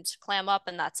family, and clam up,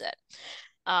 and that's it.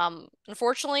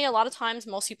 Unfortunately, a lot of times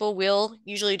most people will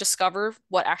usually discover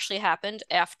what actually happened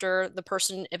after the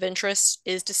person of interest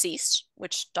is deceased,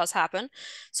 which does happen.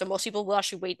 So most people will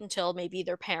actually wait until maybe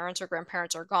their parents or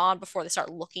grandparents are gone before they start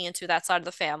looking into that side of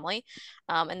the family.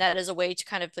 And that is a way to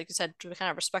kind of, like I said, to kind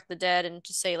of respect the dead and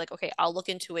to say like, okay, I'll look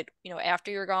into it,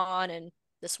 after you're gone, and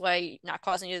this way not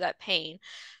causing you that pain.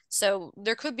 So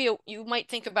there could be, you might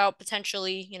think about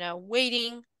potentially,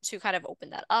 waiting to kind of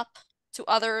open that up to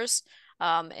others,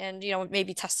 and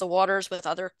maybe test the waters with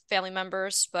other family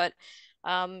members. But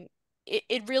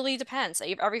it really depends.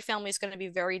 Every family is going to be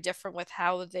very different with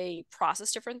how they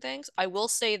process different things. I will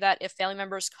say that if family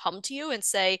members come to you and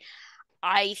say,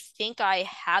 I think I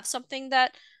have something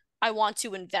that I want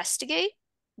to investigate,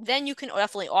 then you can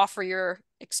definitely offer your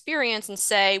experience and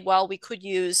say, well, we could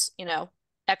use,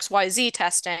 XYZ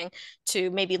testing to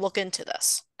maybe look into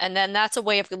this. And then that's a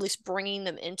way of at least bringing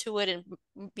them into it and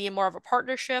being more of a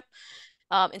partnership,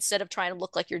 instead of trying to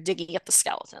look like you're digging up the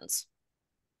skeletons.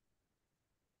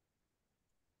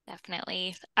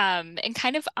 Definitely. And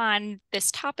kind of on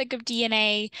this topic of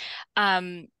DNA,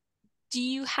 do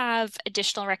you have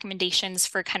additional recommendations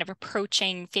for kind of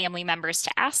approaching family members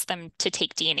to ask them to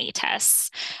take DNA tests?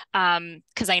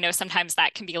 Because I know sometimes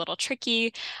that can be a little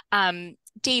tricky.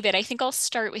 David, I think I'll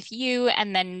start with you,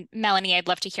 and then Melanie, I'd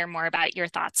love to hear more about your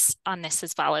thoughts on this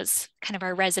as well as kind of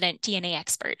our resident DNA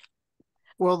expert.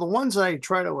 Well, the ones I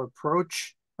try to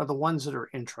approach are the ones that are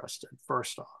interested,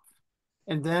 first off.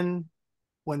 And then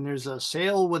when there's a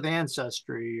sale with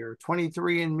Ancestry or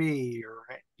 23andMe or,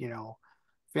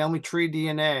 Family Tree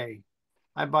DNA,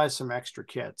 I buy some extra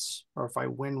kits. Or if I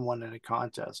win one in a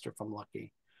contest, or if I'm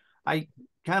lucky, I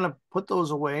kind of put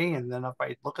those away. And then if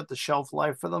I look at the shelf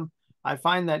life for them, I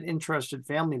find that interested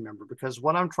family member, because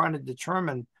what I'm trying to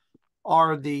determine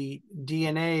are the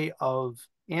DNA of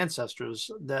ancestors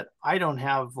that I don't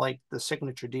have, like the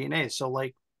signature DNA. So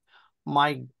like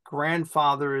my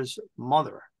grandfather's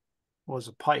mother was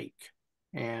a Pike,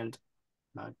 and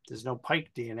there's no Pike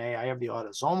DNA. I have the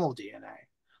autosomal DNA.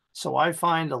 So I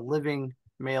find a living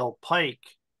male Pike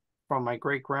from my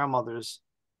great grandmother's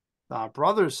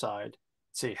brother's side,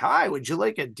 say, hi, would you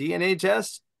like a DNA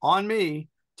test on me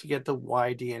to get the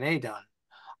Y DNA done?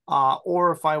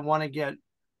 Or if I want to get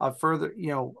a further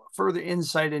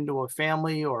insight into a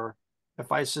family, or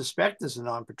if I suspect there's a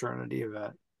non-paternity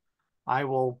event, I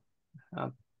will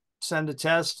send a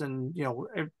test. And,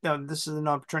 this is a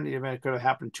non-paternity event. It could have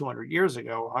happened 200 years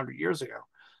ago, 100 years ago.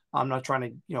 I'm not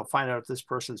trying to, find out if this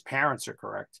person's parents are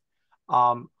correct.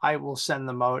 I will send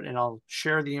them out and I'll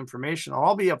share the information. Or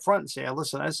I'll be upfront and say,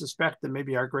 listen, I suspect that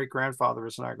maybe our great-grandfather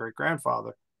isn't our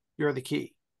great-grandfather. You're the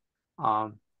key.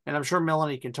 And I'm sure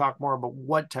Melanie can talk more about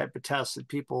what type of tests that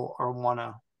people are want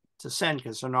to send,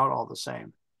 because they're not all the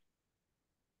same.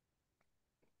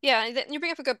 Yeah, you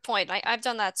bring up a good point. I've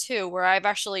done that too, where I've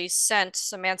actually sent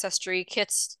some ancestry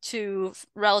kits to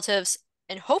relatives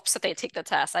in hopes that they take the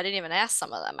test. I didn't even ask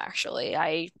some of them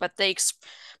actually. But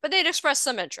they'd expressed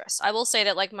some interest. I will say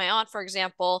that, like my aunt, for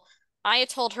example, I had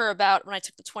told her about when I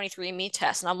took the 23andMe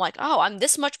test, and I'm like, oh, I'm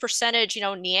this much percentage,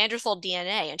 Neanderthal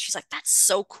DNA. And she's like, that's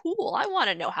so cool. I want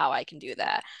to know how I can do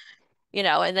that.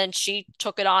 And then she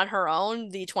took it on her own,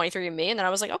 the 23andMe, and then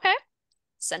I was like, okay,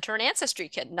 sent her an ancestry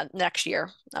kit next year.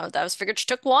 That was figured she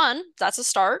took one. That's a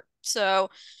start.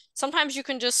 So sometimes you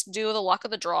can just do the luck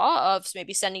of the draw of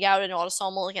maybe sending out an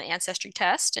autosomal, like an ancestry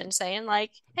test, and saying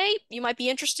like, hey, you might be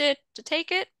interested to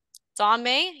take it. It's on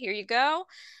me. Here you go.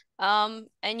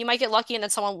 And you might get lucky and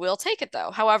then someone will take it though.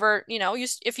 However,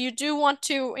 if you do want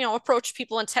to, approach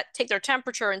people and take their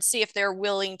temperature and see if they're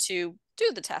willing to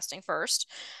do the testing first,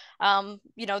 then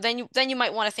you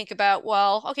might want to think about,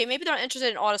 well, okay, maybe they're not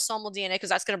interested in autosomal DNA because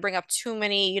that's going to bring up too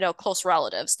many, close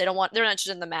relatives. They're not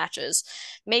interested in the matches.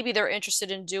 Maybe they're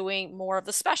interested in doing more of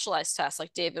the specialized tests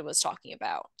like David was talking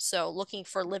about. So looking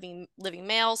for living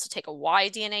males to take a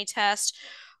Y DNA test,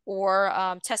 or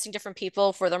testing different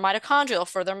people for their mitochondrial,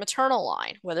 for their maternal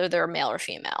line, whether they're male or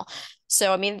female.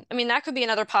 So, I mean, that could be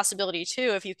another possibility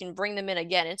too, if you can bring them in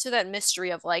again into that mystery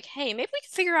of like, hey, maybe we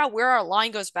can figure out where our line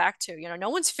goes back to. No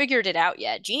one's figured it out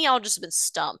yet. Genealogists have been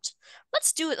stumped.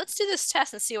 Let's do it. Let's do this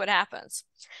test and see what happens.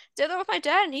 Did that with my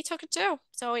dad, and he took it too.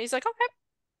 So he's like, okay,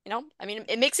 I mean,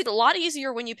 it makes it a lot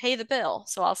easier when you pay the bill.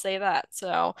 So I'll say that. So,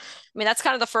 I mean, that's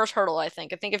kind of the first hurdle, I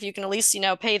think. I think if you can at least,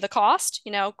 pay the cost,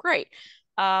 great.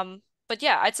 But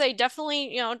yeah, I'd say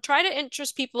definitely, try to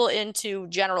interest people into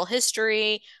general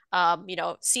history,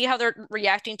 see how they're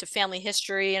reacting to family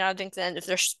history. And I think then if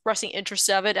they're expressing interest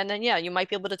of it, and then yeah, you might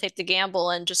be able to take the gamble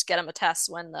and just get them a test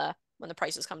when the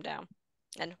prices come down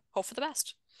and hope for the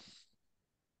best.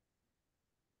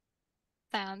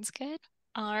 Sounds good.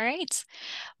 All right.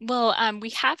 Well, we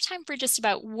have time for just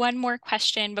about one more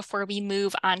question before we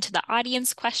move on to the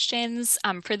audience questions.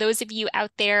 For those of you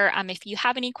out there, if you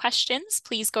have any questions,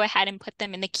 please go ahead and put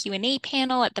them in the Q&A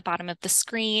panel at the bottom of the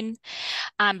screen.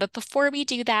 But before we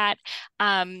do that,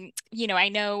 I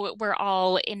know we're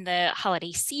all in the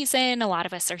holiday season. A lot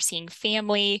of us are seeing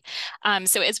family.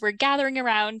 So as we're gathering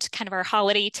around kind of our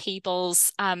holiday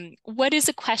tables, what is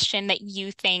a question that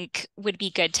you think would be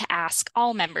good to ask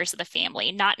all members of the family?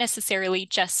 Not necessarily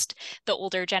just the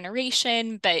older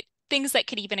generation, but things that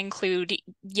could even include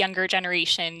younger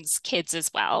generations, kids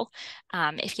as well.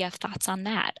 If you have thoughts on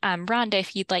that. Rhonda,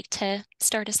 if you'd like to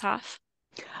start us off.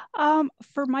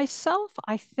 For myself,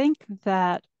 I think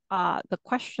that the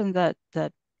question that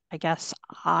I guess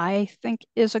I think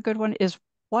is a good one is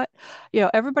what,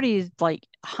 everybody's like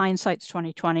hindsight's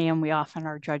 2020, and we often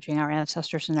are judging our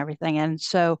ancestors and everything. And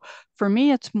so for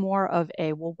me, it's more of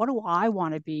a, well, what do I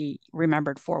want to be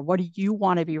remembered for? What do you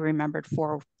want to be remembered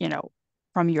for,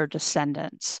 from your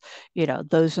descendants,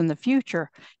 those in the future?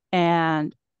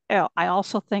 And I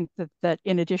also think that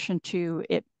in addition to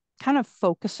it kind of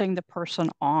focusing the person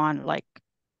on like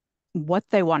what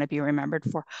they want to be remembered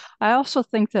for, I also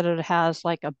think that it has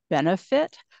like a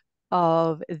benefit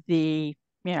of the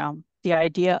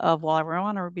idea of, well, I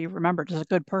want to be remembered as a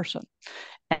good person.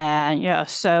 And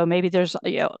so maybe there's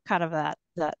kind of that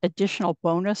additional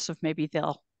bonus of maybe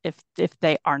they'll, if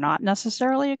they are not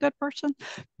necessarily a good person,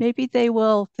 maybe they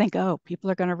will think, oh,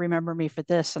 people are going to remember me for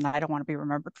this, and I don't want to be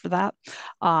remembered for that.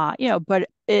 But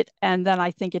and then I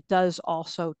think it does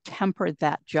also temper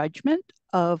that judgment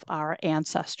of our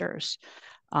ancestors,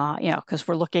 because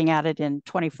we're looking at it in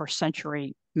 21st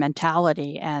century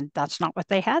mentality, and that's not what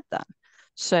they had then.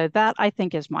 So that I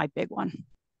think is my big one.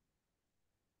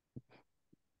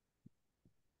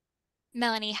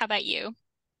 Melanie, how about you?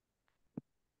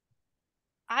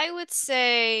 I would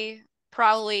say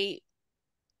probably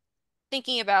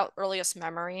thinking about earliest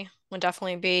memory would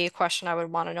definitely be a question I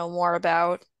would want to know more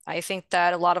about. I think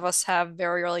that a lot of us have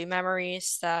very early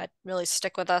memories that really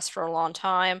stick with us for a long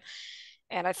time.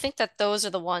 And I think that those are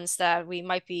the ones that we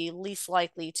might be least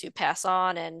likely to pass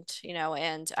on and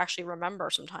actually remember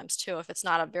sometimes too, if it's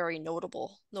not a very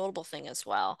notable thing as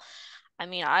well. I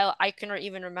mean, I can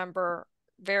even remember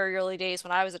very early days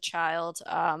when I was a child,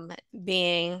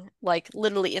 being like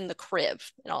literally in the crib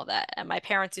and all that. And my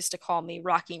parents used to call me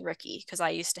Rocking Ricky because I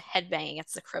used to headbang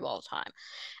against the crib all the time.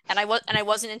 And I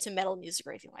wasn't into metal music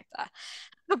or anything like that.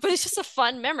 But it's just a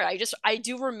fun memory. I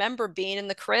do remember being in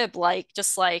the crib, like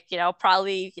just like,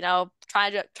 probably,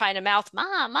 trying to mouth,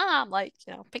 mom, like,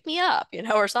 pick me up,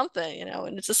 or something,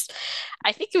 and it's just,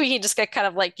 I think we can just get kind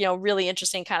of like, really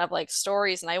interesting kind of like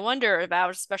stories. And I wonder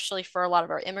about, especially for a lot of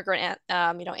our immigrant,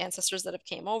 ancestors that have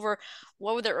came over,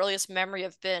 what would their earliest memory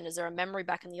have been? Is there a memory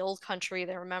back in the old country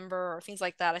they remember, or things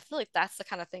like that? I feel like that's the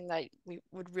kind of thing that we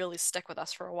would really stick with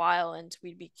us for a while, and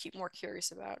we'd be more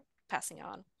curious about passing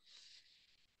on.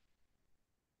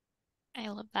 I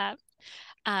love that.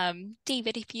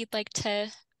 David, if you'd like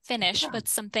to finish, Yeah.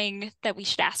 what's something that we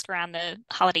should ask around the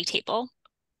holiday table?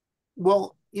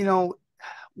 Well,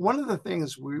 one of the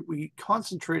things we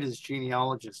concentrate as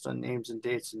genealogists on names and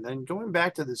dates, and then going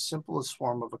back to the simplest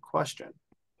form of a question: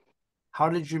 how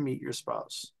did you meet your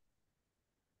spouse?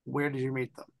 Where did you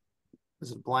meet them?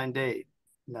 Was it a blind date?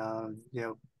 No,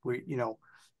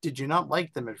 did you not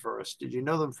like them at first? Did you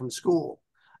know them from school?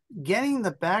 Getting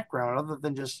the background other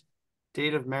than just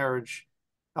date of marriage,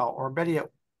 or better yet,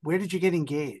 where did you get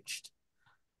engaged?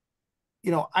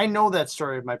 I know that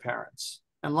story of my parents.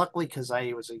 And luckily, because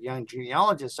I was a young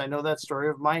genealogist, I know that story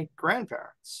of my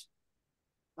grandparents.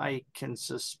 I can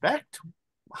suspect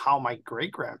how my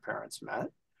great grandparents met.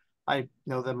 I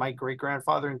know that my great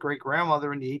grandfather and great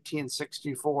grandmother in the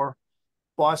 1864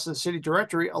 Boston City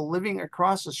Directory are living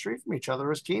across the street from each other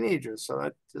as teenagers.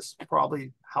 So that's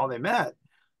probably how they met.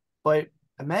 But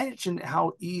imagine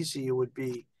how easy it would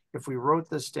be if we wrote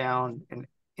this down and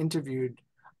interviewed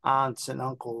aunts and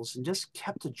uncles and just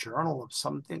kept a journal of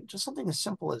something, just something as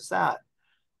simple as that.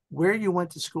 Where you went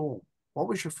to school, what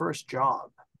was your first job?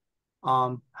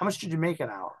 How much did you make an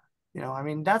hour? I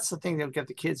mean, that's the thing that would get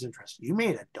the kids interested. You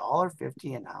made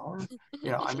 $1.50 an hour.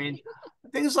 I mean,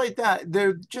 things like that.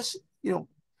 They're just,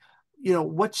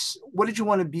 what did you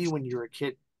want to be when you were a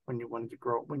kid? When you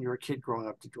were a kid growing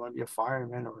up, did you want to be a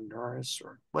fireman or a nurse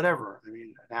or whatever? I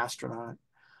mean, an astronaut.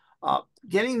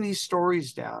 Getting these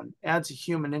stories down adds a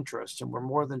human interest, and we're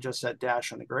more than just that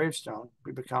dash on the gravestone.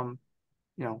 We become,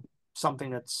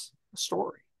 something that's a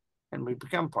story, and we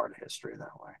become part of history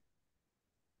that way.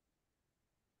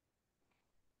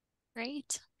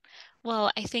 Great.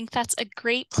 Well, I think that's a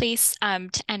great place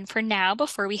to end for now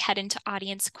before we head into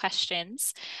audience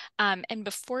questions. And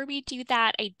before we do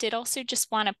that, I did also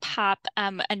just want to pop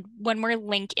one more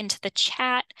link into the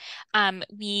chat.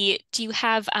 We do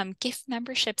have gift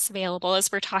memberships available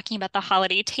as we're talking about the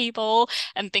holiday table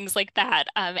and things like that.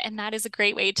 And that is a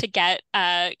great way to get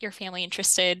your family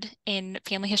interested in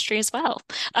family history as well.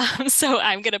 So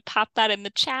I'm going to pop that in the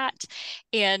chat.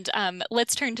 And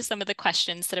let's turn to some of the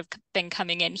questions that have been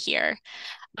coming in here.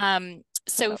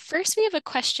 So first we have a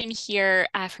question here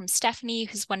from Stephanie,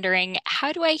 who's wondering,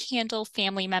 how do I handle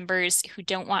family members who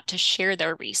don't want to share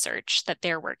their research that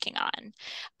they're working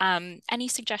on? Any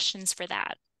suggestions for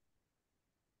that?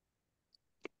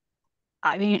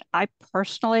 I mean, I've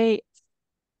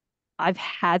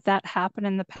had that happen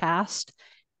in the past,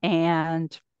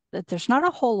 and there's not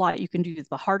a whole lot you can do.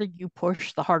 The harder you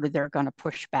push, the harder they're going to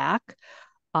push back.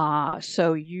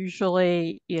 So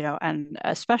usually, and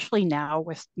especially now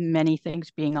with many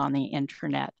things being on the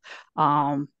internet,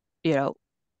 you know,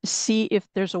 see if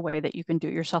there's a way that you can do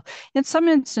it yourself. In some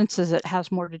instances, it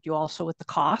has more to do also with the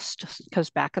cost, because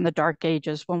back in the dark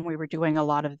ages when we were doing a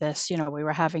lot of this, we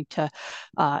were having to,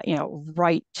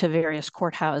 write to various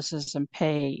courthouses and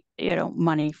pay,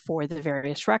 money for the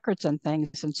various records and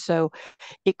things. And so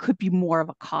it could be more of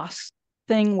a cost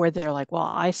thing where they're like, well,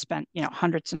 I spent,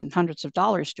 hundreds and hundreds of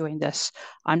dollars doing this.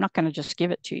 I'm not going to just give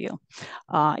it to you.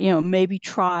 Maybe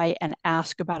try and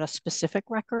ask about a specific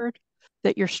record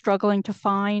that you're struggling to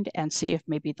find and see if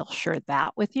maybe they'll share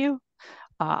that with you.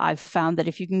 I've found that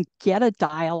if you can get a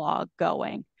dialogue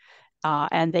going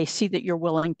and they see that you're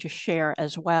willing to share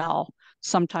as well,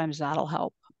 sometimes that'll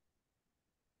help.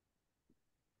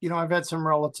 I've had some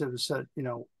relatives that,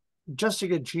 just to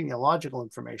get genealogical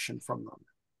information from them.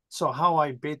 So how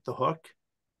I bait the hook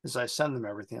is I send them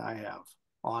everything I have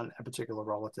on a particular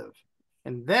relative.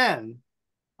 And then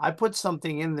I put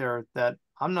something in there that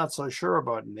I'm not so sure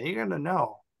about, and they're going to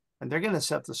know. And they're going to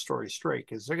set the story straight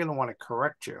because they're going to want to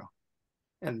correct you.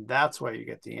 And that's why you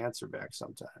get the answer back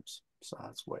sometimes. So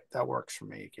that works for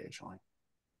me occasionally.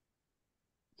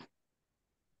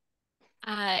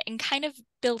 And kind of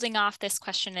building off this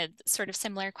question, a sort of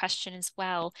similar question as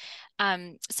well.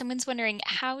 Someone's wondering,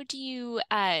 how would you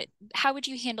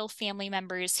handle family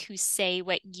members who say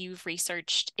what you've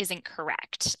researched isn't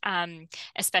correct,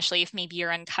 especially if maybe you're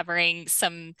uncovering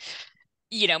some,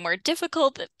 more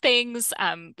difficult things.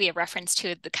 We have reference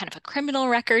to the kind of a criminal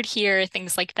record here,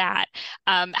 things like that.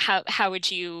 How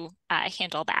would you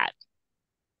handle that?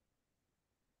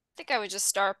 I think I would just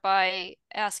start by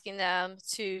asking them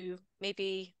to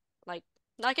maybe like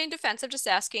not getting defensive, just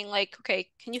asking like, okay,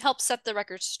 can you help set the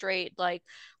record straight? Like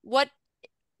what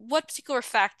particular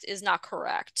fact is not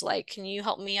correct? Like, can you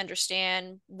help me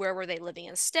understand where were they living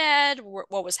instead?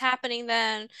 What was happening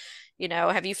then?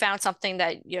 Have you found something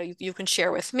that you can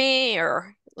share with me?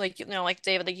 Or like like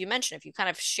David, like you mentioned, if you kind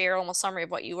of share almost summary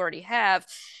of what you already have,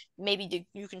 maybe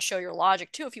you can show your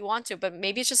logic too if you want to. But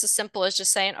maybe it's just as simple as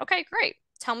just saying, okay, great,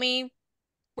 tell me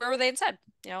where were they instead,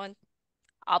 and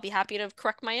I'll be happy to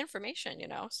correct my information,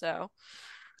 so.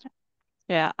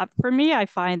 Yeah, for me, I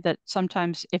find that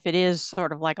sometimes if it is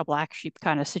sort of like a black sheep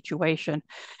kind of situation,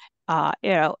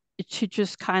 to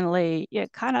just kindly,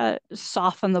 kind of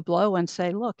soften the blow and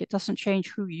say, look, it doesn't change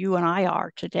who you and I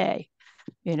are today.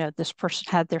 This person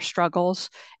had their struggles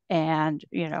and,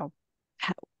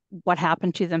 what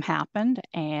happened to them happened.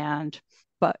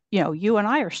 But, you and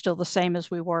I are still the same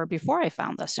as we were before I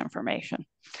found this information.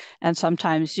 And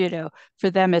sometimes,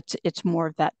 for them, it's more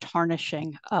of that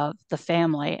tarnishing of the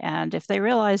family. And if they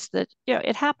realize that,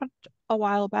 it happened a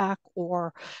while back,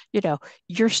 or,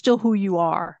 you're still who you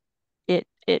are,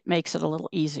 it makes it a little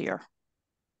easier.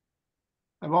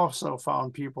 I've also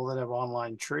found people that have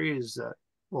online trees that,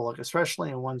 well, like especially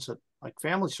in ones that like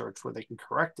Family Search where they can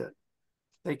correct it.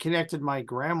 They connected my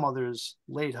grandmother's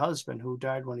late husband, who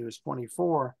died when he was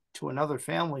 24, to another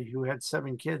family who had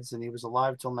 7 kids, and he was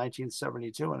alive till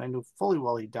 1972. And I knew fully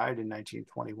well he died in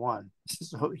 1921.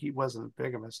 So he wasn't a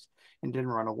bigamist and didn't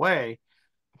run away.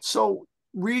 So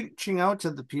reaching out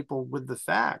to the people with the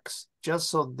facts,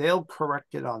 just so they'll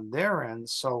correct it on their end.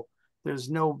 So there's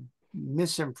no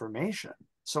misinformation.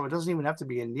 So it doesn't even have to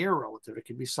be a near relative. It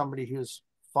could be somebody who's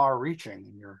far reaching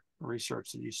in your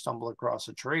research that you stumble across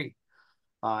a tree.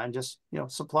 and just,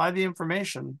 supply the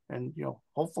information, and,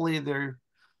 hopefully they're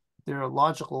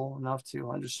logical enough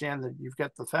to understand that you've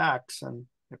got the facts. And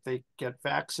if they get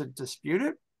facts that dispute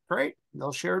it, great,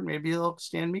 they'll share it. Maybe they'll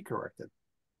stand me corrected.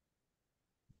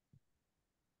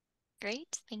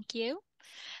 Great, thank you.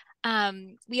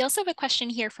 We also have a question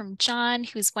here from John,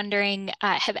 who's wondering,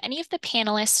 have any of the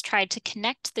panelists tried to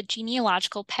connect the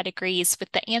genealogical pedigrees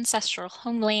with the ancestral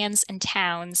homelands and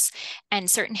towns and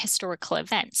certain historical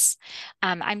events?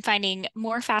 I'm finding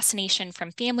more fascination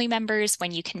from family members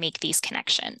when you can make these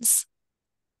connections.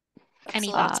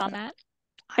 Any thoughts on that?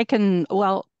 I can,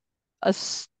 well,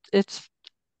 it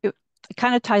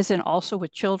kind of ties in also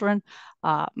with children.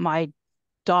 My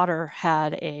daughter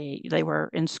they were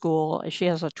in school. She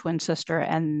has a twin sister,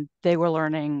 and they were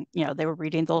learning, they were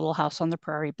reading the Little House on the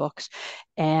Prairie books,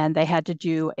 and they had to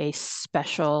do a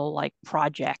special like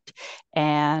project.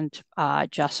 And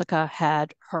Jessica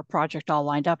had her project all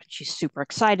lined up, and she's super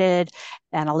excited.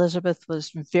 And Elizabeth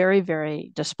was very,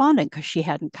 very despondent because she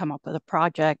hadn't come up with a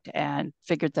project and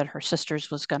figured that her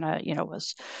sister's was gonna,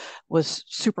 was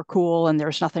super cool and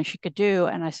there's nothing she could do.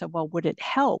 And I said, well, would it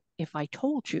help if I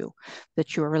told you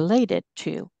that you're related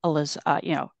to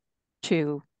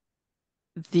to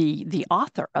the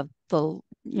author of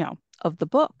the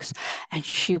books? And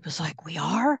she was like, we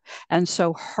are. And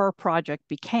so her project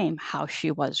became how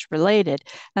she was related.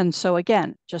 And so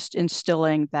again, just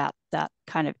instilling that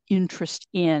kind of interest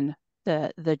in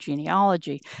the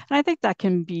genealogy. And I think that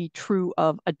can be true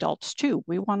of adults too.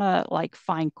 We want to like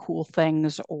find cool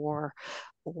things or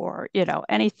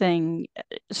anything,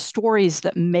 stories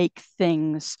that make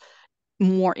things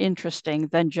more interesting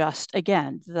than just,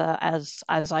 again, as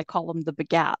I call them, the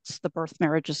begats, the birth,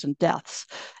 marriages, and deaths.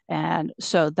 And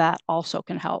so that also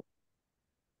can help.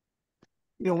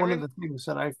 One of the things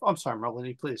that I'm sorry,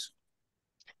 Melanie, please.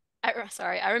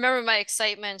 I remember my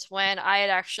excitement when I had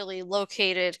actually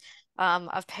located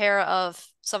a pair of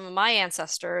some of my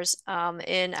ancestors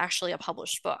in actually a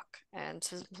published book. And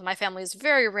my family is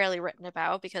very rarely written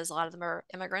about because a lot of them are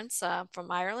immigrants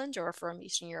from Ireland or from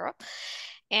Eastern Europe.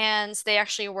 And they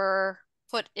actually were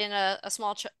put in a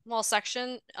small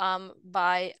section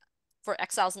for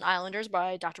Exiles and Islanders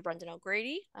by Dr. Brendan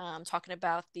O'Grady, talking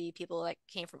about the people that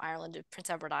came from Ireland to Prince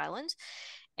Edward Island.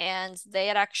 And they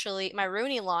had actually, my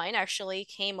Rooney line actually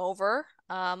came over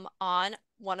on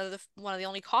one of the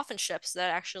only coffin ships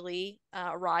that actually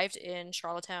arrived in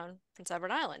Charlottetown, Prince Edward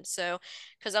Island. So,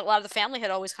 because a lot of the family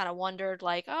had always kind of wondered,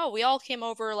 like, oh, we all came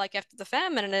over like after the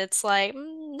famine, and it's like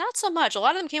not so much. A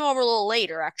lot of them came over a little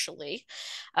later, actually,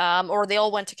 or they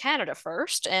all went to Canada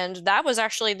first, and that was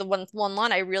actually the one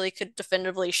line I really could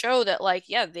definitively show that, like,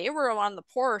 yeah, they were on the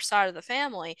poorer side of the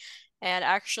family, and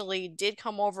actually did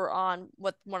come over on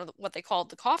what they called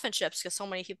the coffin ships because so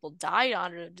many people died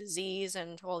on it of disease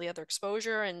and all the other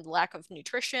exposure and lack of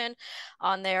nutrition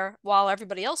on there, while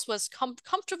everybody else was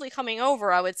comfortably coming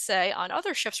over, I would say, on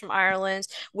other ships from Ireland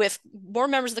with more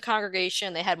members of the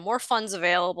congregation. They had more funds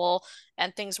available,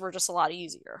 and things were just a lot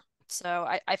easier. So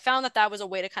I found that was a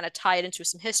way to kind of tie it into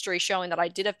some history, showing that I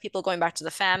did have people going back to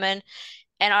the famine.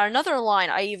 And on another line,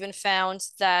 I even found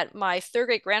that my third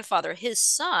great grandfather, his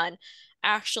son,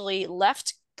 actually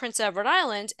left Prince Edward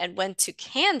Island and went to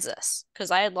Kansas because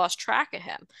I had lost track of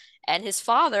him. And his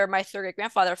father, my third great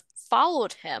grandfather,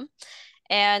 followed him.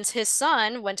 And his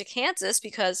son went to Kansas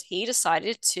because he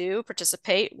decided to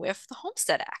participate with the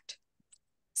Homestead Act.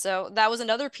 So that was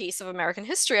another piece of American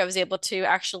history I was able to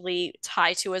actually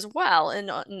tie to as well. In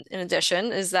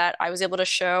addition, is that I was able to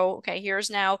show, okay, here's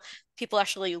now people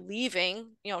actually leaving,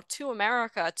 to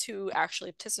America to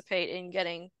actually participate in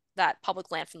getting that public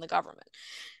land from the government.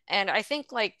 And I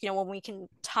think, like, when we can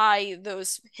tie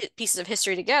those pieces of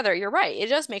history together, you're right. It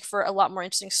does make for a lot more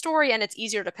interesting story, and it's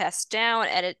easier to pass down,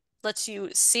 and it lets you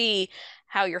see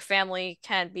how your family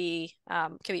can be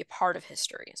a part of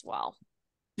history as well.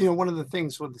 One of the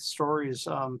things with the stories,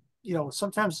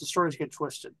 sometimes the stories get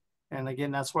twisted. And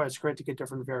again, that's why it's great to get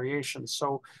different variations.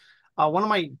 So one of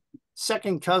my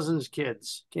second cousin's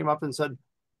kids came up and said,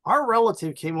 our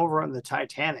relative came over on the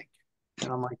Titanic.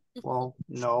 And I'm like, well,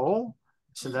 no.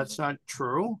 I said, that's not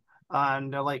true.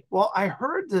 And they're like, well, I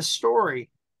heard this story.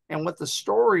 And what the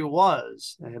story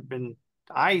was,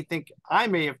 I think I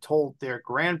may have told their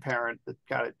grandparent that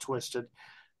got it twisted,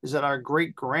 is that our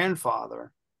great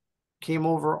grandfather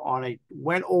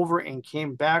went over and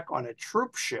came back on a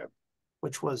troop ship,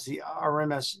 which was the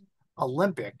RMS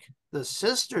Olympic, the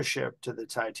sister ship to the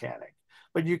Titanic.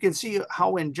 But you can see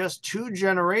how in just 2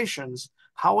 generations,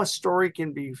 how a story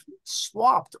can be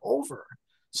swapped over.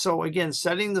 So again,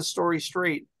 setting the story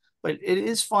straight, but it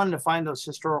is fun to find those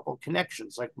historical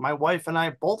connections. Like my wife and I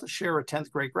both share a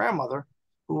 10th great grandmother,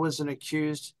 who was an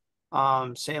accused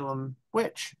Salem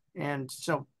witch. And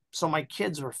so my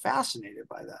kids were fascinated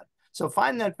by that. So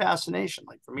find that fascination.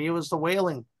 Like for me, it was the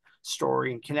whaling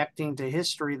story and connecting to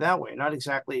history that way. Not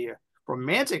exactly a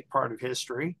romantic part of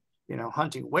history, you know,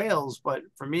 hunting whales, but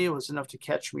for me, it was enough to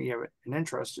catch me an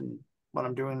interest in what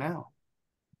I'm doing now.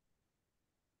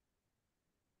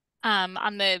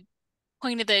 On the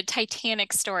point of the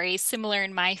Titanic story, similar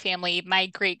in my family, my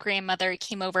great grandmother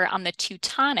came over on the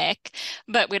Teutonic,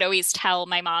 but would always tell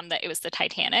my mom that it was the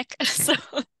Titanic. So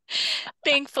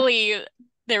thankfully,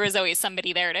 there was always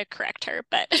somebody there to correct her.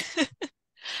 But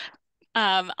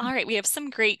all right, we have some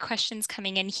great questions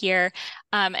coming in here.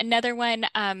 Another one,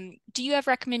 do you have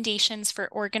recommendations for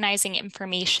organizing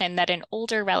information that an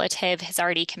older relative has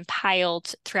already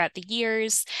compiled throughout the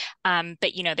years?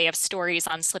 But you know, they have stories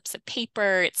on slips of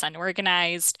paper, it's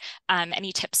unorganized.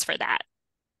 Any tips for that?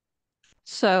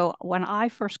 So when I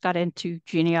first got into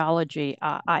genealogy,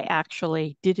 I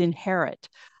actually did inherit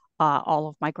all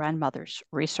of my grandmother's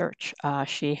research.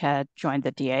 She had joined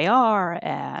the DAR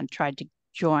and tried to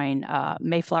join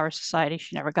Mayflower Society.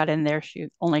 She never got in there. She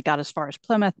only got as far as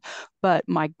Plymouth. But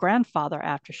my grandfather,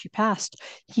 after she passed,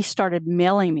 he started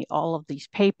mailing me all of these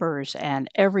papers, and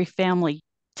every family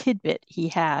tidbit he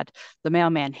had, the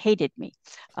mailman hated me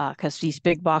because these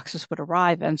big boxes would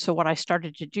arrive. And so what I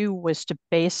started to do was to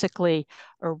basically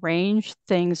arrange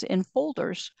things in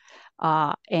folders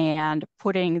and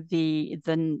putting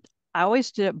I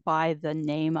always did it by the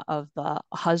name of the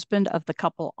husband of the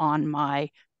couple on my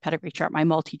pedigree chart, my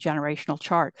multi-generational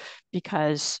chart,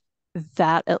 because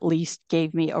that at least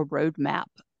gave me a roadmap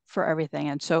for everything.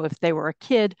 And so if they were a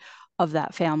kid of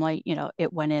that family, you know,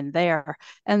 it went in there.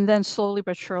 And then slowly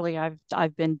but surely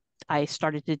I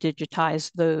started to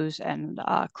digitize those and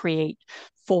create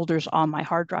folders on my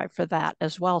hard drive for that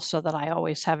as well, so that I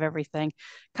always have everything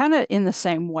kind of in the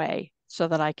same way so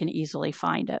that I can easily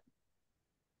find it.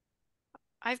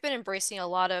 I've been embracing a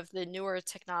lot of the newer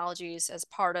technologies as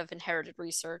part of inherited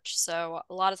research. So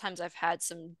a lot of times I've had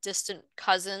some distant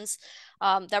cousins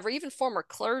that were even former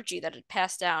clergy that had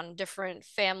passed down different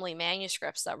family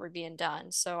manuscripts that were being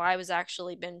done. So I was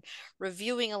actually been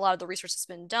reviewing a lot of the research that's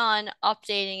been done,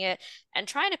 updating it, and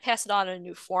trying to pass it on in a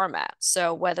new format.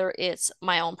 So whether it's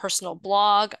my own personal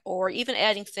blog or even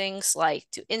adding things like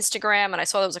to Instagram, and I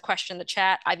saw there was a question in the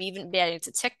chat, I've even been adding it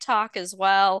to TikTok as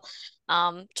well,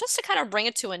 just to kind of bring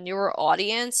it to a newer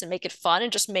audience and make it fun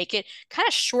and just make it kind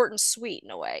of short and sweet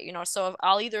in a way, you know. So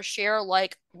I'll either share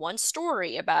like one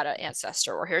story about an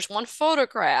ancestor, or here's one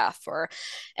photograph, or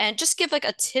and just give like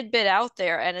a tidbit out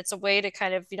there, and it's a way to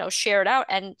kind of, you know, share it out.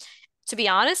 And to be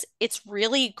honest, it's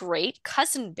really great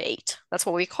cousin bait. That's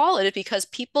what we call it, because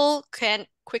people can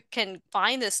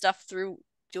find this stuff through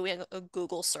doing a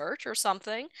Google search or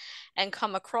something and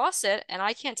come across it. And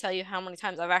I can't tell you how many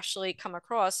times I've actually come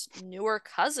across newer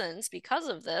cousins because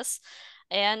of this.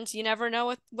 And you never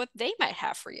know what they might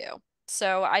have for you.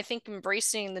 So I think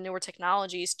embracing the newer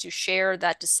technologies to share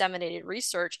that disseminated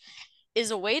research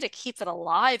is a way to keep it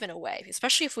alive in a way,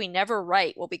 especially if we never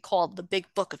write what we call the big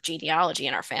book of genealogy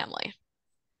in our family.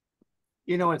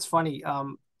 You know, it's funny.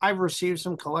 I've received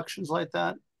some collections like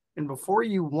that. And before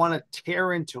you want to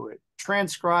tear into it,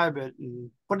 transcribe it and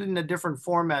put it in a different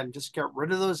format and just get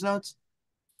rid of those notes,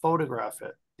 photograph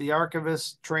it. The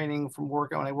archivist training from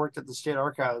work when I worked at the state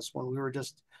archives, when we were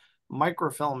just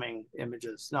microfilming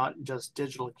images, not just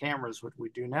digital cameras, what we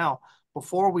do now.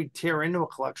 Before we tear into a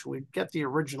collection, we get the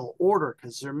original order,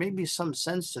 because there may be some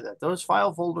sense to that. Those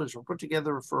file folders were put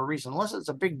together for a reason, unless it's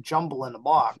a big jumble in a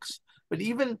box. But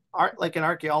even like an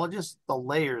archaeologist, the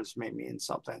layers may mean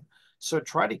something. So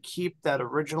try to keep that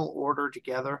original order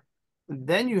together. And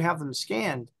then you have them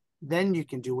scanned. Then you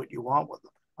can do what you want with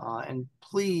them. And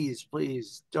please,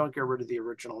 please don't get rid of the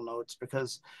original notes,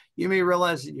 because you may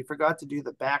realize that you forgot to do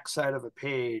the back side of a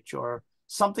page, or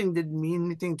something didn't mean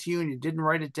anything to you and you didn't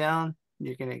write it down. And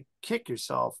you're going to kick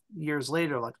yourself years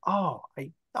later, like, oh,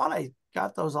 I thought I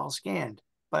got those all scanned,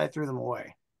 but I threw them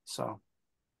away. So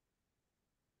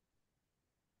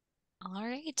All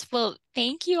right. Well,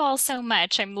 thank you all so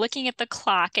much. I'm looking at the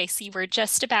clock. I see we're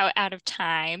just about out of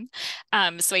time.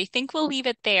 So I think we'll leave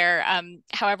it there.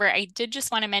 However, I did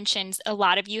just want to mention a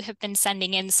lot of you have been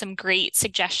sending in some great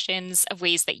suggestions of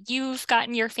ways that you've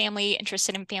gotten your family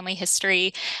interested in family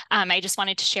history. I just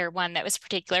wanted to share one that was a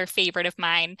particular favorite of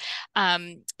mine.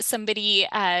 Somebody,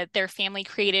 their family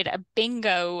created a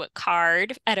bingo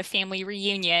card at a family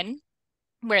reunion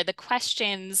where the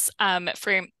questions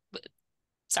for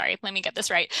sorry, let me get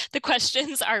this right. The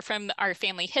questions are from our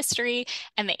family history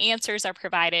and the answers are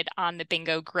provided on the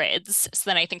bingo grids. So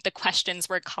then I think the questions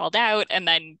were called out and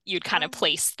then you'd kind of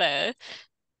place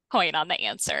point on the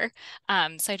answer.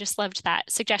 So I just loved that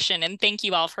suggestion, and thank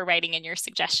you all for writing in your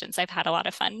suggestions. I've had a lot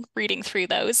of fun reading through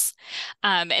those.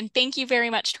 And thank you very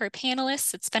much to our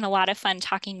panelists. It's been a lot of fun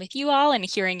talking with you all and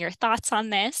hearing your thoughts on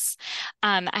this.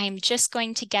 I'm just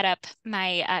going to get up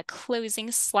my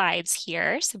closing slides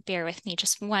here, so bear with me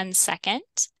just 1 second.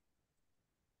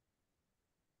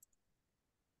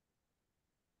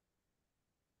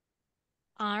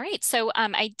 All right, so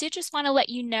I did just want to let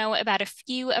you know about a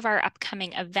few of our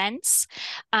upcoming events.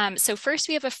 So first,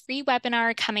 we have a free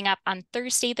webinar coming up on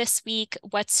Thursday this week,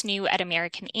 What's New at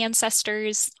American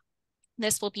Ancestors.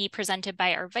 This will be presented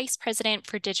by our Vice President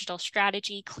for Digital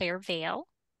Strategy, Claire Vale.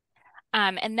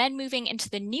 And then moving into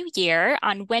the new year,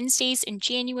 on Wednesdays in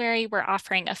January, we're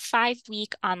offering a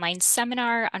 5-week online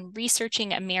seminar on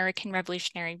researching American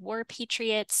Revolutionary War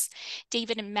patriots.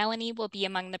 David and Melanie will be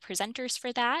among the presenters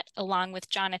for that, along with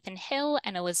Jonathan Hill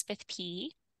and Elizabeth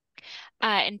P.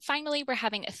 And finally, we're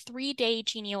having a 3-day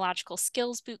genealogical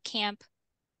skills boot camp,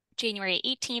 January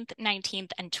 18th,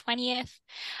 19th, and 20th.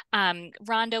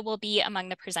 Rhonda will be among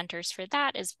the presenters for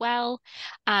that as well.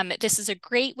 This is a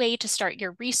great way to start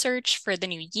your research for the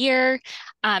new year.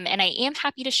 And I am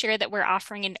happy to share that we're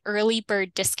offering an early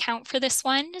bird discount for this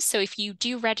one. So if you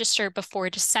do register before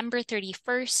December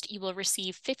 31st, you will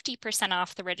receive 50%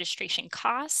 off the registration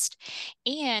cost.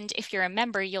 And if you're a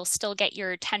member, you'll still get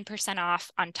your 10% off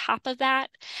on top of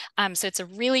that. So it's a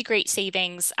really great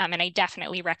savings, and I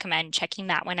definitely recommend checking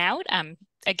that one out.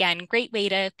 Again, great way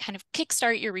to kind of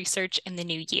kickstart your research in the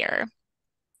new year.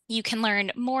 You can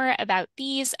learn more about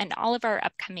these and all of our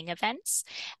upcoming events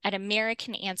at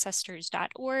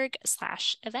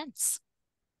americanancestors.org/events.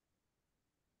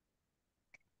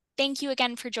 Thank you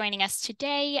again for joining us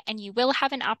today, and you will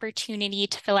have an opportunity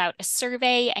to fill out a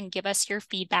survey and give us your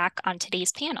feedback on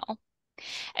today's panel.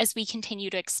 As we continue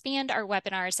to expand our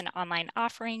webinars and online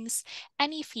offerings,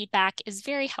 any feedback is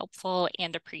very helpful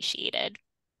and appreciated.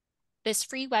 This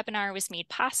free webinar was made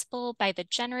possible by the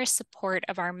generous support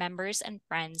of our members and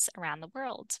friends around the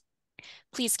world.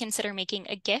 Please consider making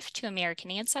a gift to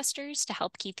American Ancestors to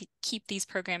help keep these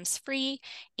programs free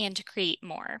and to create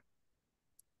more.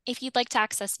 If you'd like to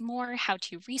access more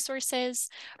how-to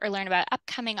resources or learn about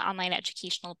upcoming online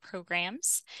educational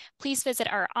programs, please visit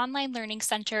our online learning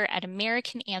center at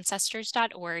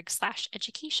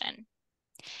americanancestors.org/education.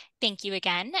 Thank you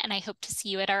again, and I hope to see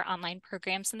you at our online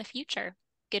programs in the future.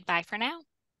 Goodbye for now.